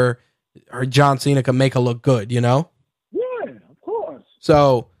match where John Cena can make her look good, Yeah, of course.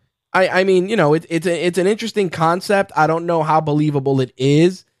 So, I mean, it's an interesting concept. I don't know how believable it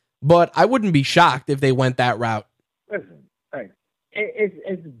is, but I wouldn't be shocked if they went that route. Listen, hey,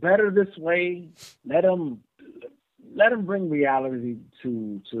 it's better this way. Let them bring reality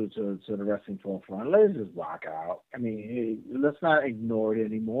to the wrestling forefront. Let's just rock out. I mean, let's not ignore it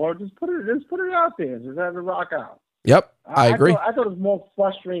anymore. Just put it out there. Just have it rock out. Yep, I agree. I thought it was more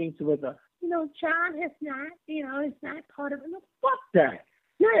frustrating to it. John has not. It's not part of it. No, fuck that.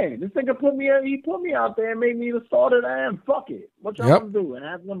 Yeah, this nigga put me out there and made me the star that I am. Fuck it. What y'all gonna do? And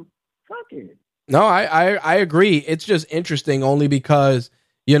have them fuck it. No, I agree. It's just interesting only because,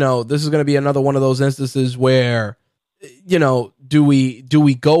 this is going to be another one of those instances where, do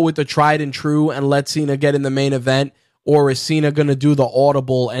we go with the tried and true and let Cena get in the main event, or is Cena going to do the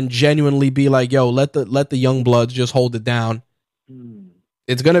audible and genuinely be like, yo, let the young bloods just hold it down?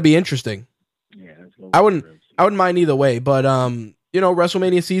 It's going to be interesting. Yeah, I wouldn't mind either way, but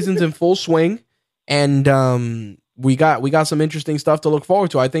WrestleMania season's in full swing, and we got some interesting stuff to look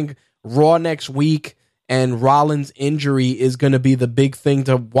forward to. I think Raw next week and Rollins' injury is going to be the big thing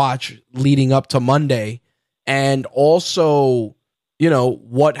to watch leading up to Monday. And also,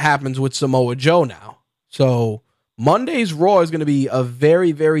 what happens with Samoa Joe now. So Monday's Raw is going to be a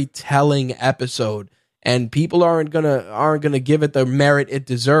very, very telling episode, and people aren't gonna give it the merit it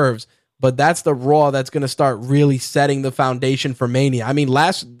deserves. But that's the Raw that's going to start really setting the foundation for Mania. I mean,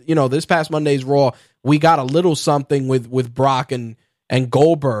 this past Monday's Raw, we got a little something with Brock and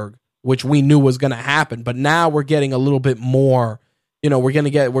Goldberg, which we knew was going to happen. But now we're getting a little bit more. We're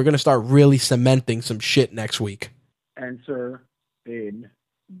going to start really cementing some shit next week. Enter Finn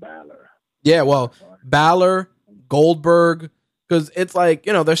Balor. Yeah, well, Balor, Goldberg, because it's like,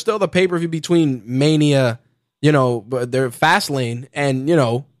 there's still the pay-per-view between Mania, they're Fastlane, and,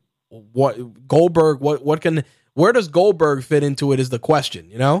 what Goldberg, where does Goldberg fit into it is the question,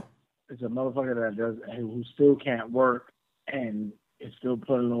 It's a motherfucker who still can't work and is still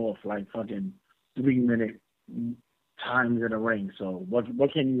putting off like fucking 3-minute times in a ring. So what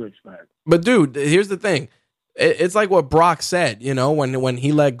can you expect? But dude, here's the thing. It's like what Brock said, when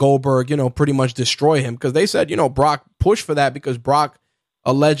he let Goldberg, pretty much destroy him, because they said, Brock pushed for that because Brock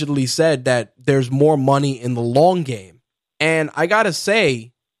allegedly said that there's more money in the long game. And I got to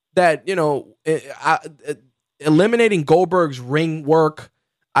say that, eliminating Goldberg's ring work,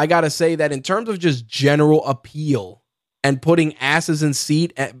 I got to say that in terms of just general appeal and putting asses in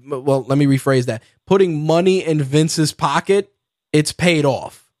seat, well, let me rephrase that, putting money in Vince's pocket, it's paid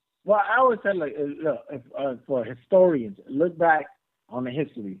off. Well, I always said, for historians, look back on the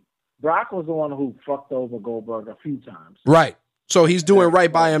history. Brock was the one who fucked over Goldberg a few times. Right. So he's doing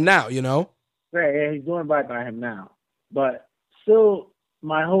right by him now, Yeah, he's doing right by him now. But still,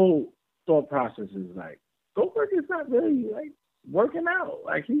 my whole thought process is like, Goldberg Goldberg is not really like working out.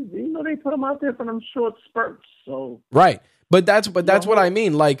 Like they put him out there for them short spurts. So right, but that's what I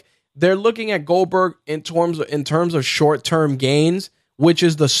mean. Like they're looking at Goldberg in terms of short-term gains, which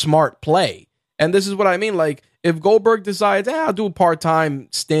is the smart play. And this is what I mean. Like if Goldberg decides, I'll do a part-time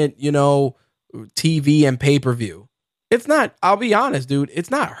stint, TV and pay-per-view. It's not. I'll be honest, dude.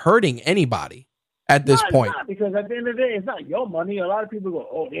 It's not hurting anybody at this point. It's not, because at the end of the day, it's not your money. A lot of people go,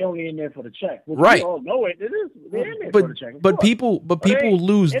 "Oh, they only in there for the check." Well, right? Oh no, it is. They're in there for the check. But people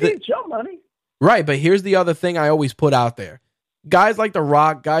lose. It ain't your money. Right, but here's the other thing I always put out there. Guys like The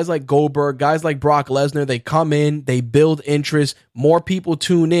Rock, guys like Goldberg, guys like Brock Lesnar, they come in, they build interest, more people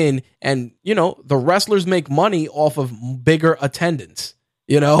tune in, and, the wrestlers make money off of bigger attendance,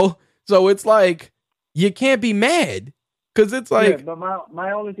 So it's like, you can't be mad, because it's like... Yeah, but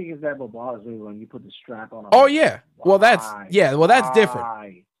my only thing is that what bothers me when you put the strap on. Oh, yeah. Well, that's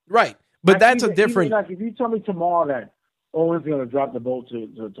different. Right, but that's a different... Like, if you tell me tomorrow that Owens going to drop the boat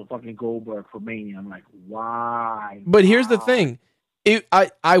to fucking Goldberg for Mania, I'm like, why? But here's the thing.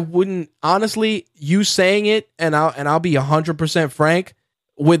 I wouldn't, honestly, you saying it, and I'll be 100% frank,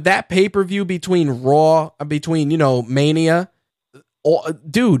 with that pay-per-view between Mania,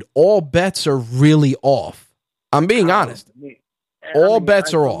 all bets are really off. I'm being honest. All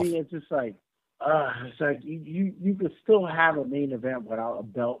bets are off. It's just like, you could still have a main event without a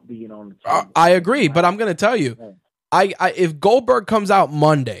belt being on the table. I agree, but I'm going to tell you, if Goldberg comes out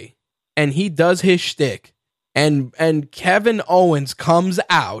Monday and he does his shtick and Kevin Owens comes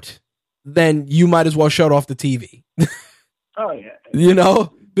out, then you might as well shut off the TV. Oh yeah,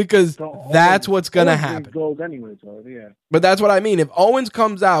 because that's what's gonna happen. Gold anyway, so yeah. But that's what I mean. If Owens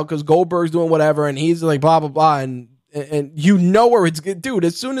comes out because Goldberg's doing whatever and he's like blah blah blah, and where it's good, dude.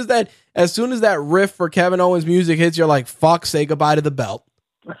 As soon as that riff for Kevin Owens music hits, you're like, fuck, say goodbye to the belt.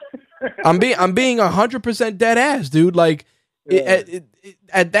 I'm being 100% dead ass, dude. Like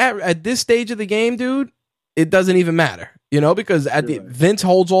at this stage of the game, dude, it doesn't even matter, because Vince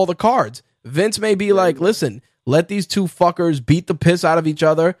holds all the cards. Vince may be like, listen, let these two fuckers beat the piss out of each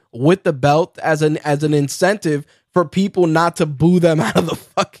other with the belt as an incentive for people not to boo them out of the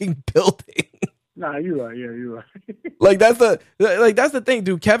fucking building. Nah, you're right. Yeah, you're right. Like that's the thing,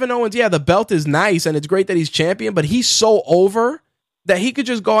 dude. Kevin Owens, yeah, the belt is nice and it's great that he's champion, but he's so over that he could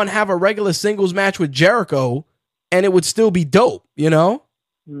just go and have a regular singles match with Jericho and it would still be dope,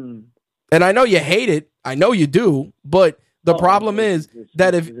 And I know you hate it. I know you do. But the problem is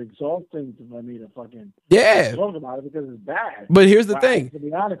that if... It's exhausting for me to fucking talk about it because it's bad. But here's the thing. To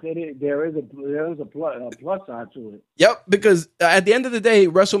be honest, there is a plus side to it. Yep, because at the end of the day,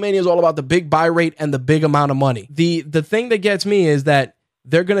 WrestleMania is all about the big buy rate and the big amount of money. The thing that gets me is that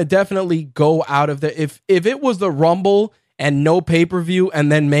they're going to definitely go out of there. If it was the Rumble and no pay-per-view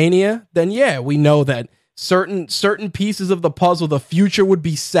and then Mania, then yeah, we know that certain pieces of the puzzle, the future would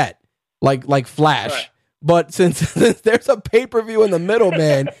be set, like Flash. Right. But since there's a pay-per-view in the middle,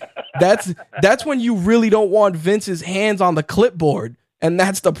 man, that's when you really don't want Vince's hands on the clipboard, and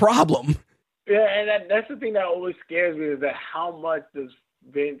that's the problem. Yeah, and that's the thing that always scares me, is that how much does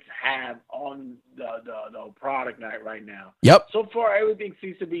Vince have on the product night right now? Yep. So far, everything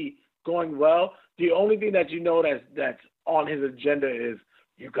seems to be going well. The only thing that that's on his agenda is,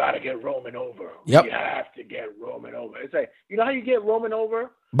 you got to get Roman over. Yep. We have to get Roman over. It's like, you know how you get Roman over?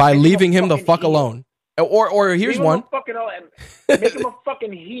 By leaving him the fuck alone. Or here's one. Make him a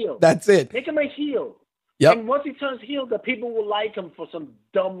fucking heel. That's it. Make him a heel. Yep. And once he turns heel, the people will like him for some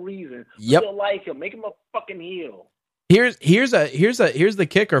dumb reason. Yep. They'll like him. Make him a fucking heel. Here's the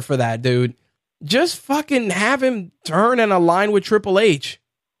kicker for that, dude. Just fucking have him turn and align with Triple H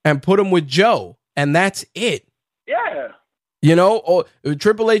and put him with Joe, and that's it. Yeah.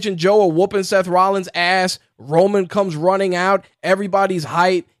 Triple H and Joe are whooping Seth Rollins' ass. Roman comes running out. Everybody's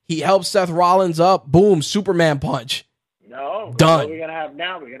hype. He helps Seth Rollins up. Boom, Superman punch. No, done. What we're gonna have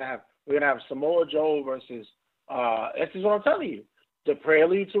now? We're gonna have Samoa Joe versus. This is what I'm telling you. The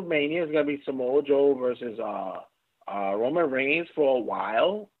prelude to Mania is gonna be Samoa Joe versus Roman Reigns for a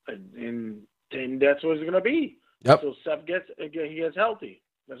while, and that's what it's gonna be. Yep. So Seth gets healthy.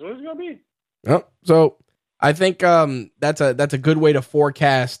 That's what it's gonna be. Yep. So I think that's a good way to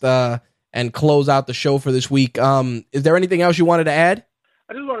forecast and close out the show for this week. Is there anything else you wanted to add?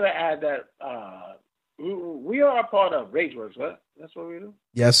 I just wanted to add that we are a part of RageWorks, right? That's what we do?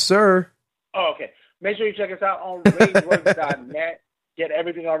 Yes, sir. Oh, okay. Make sure you check us out on RageWorks.net. Get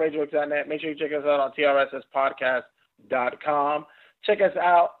everything on RageWorks.net. Make sure you check us out on TRSSpodcast.com. Check us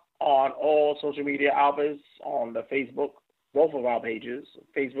out on all social media outlets, on the Facebook, both of our pages,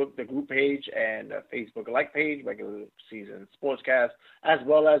 Facebook, the group page, and the Facebook like page, regular season sportscast, as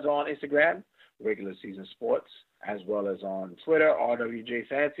well as on Instagram. Regular Season Sports, as well as on Twitter, RWJ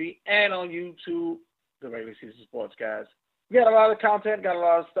Fancy, and on YouTube, the Regular Season Sports, guys. We got a lot of content, got a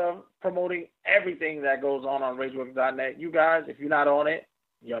lot of stuff promoting everything that goes on RageWorks.net. You guys, if you're not on it,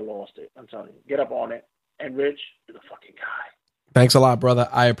 you lost it. I'm telling you. Get up on it. And Rich, you're the fucking guy. Thanks a lot, brother.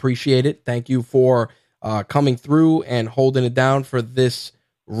 I appreciate it. Thank you for coming through and holding it down for this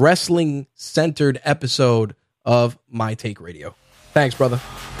wrestling-centered episode of My Take Radio. Thanks, brother.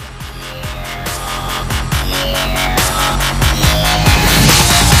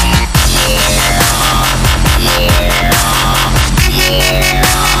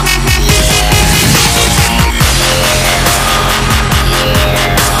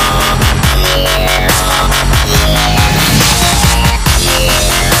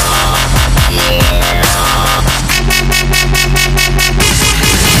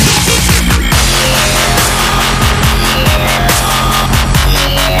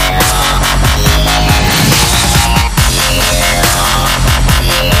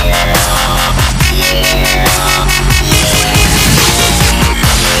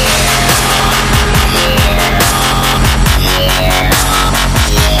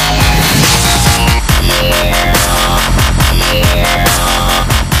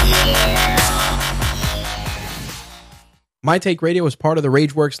 My Take Radio is part of the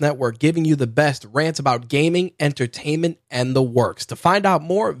RageWorks Network, giving you the best rants about gaming, entertainment, and the works. To find out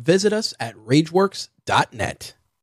more, visit us at RageWorks.net.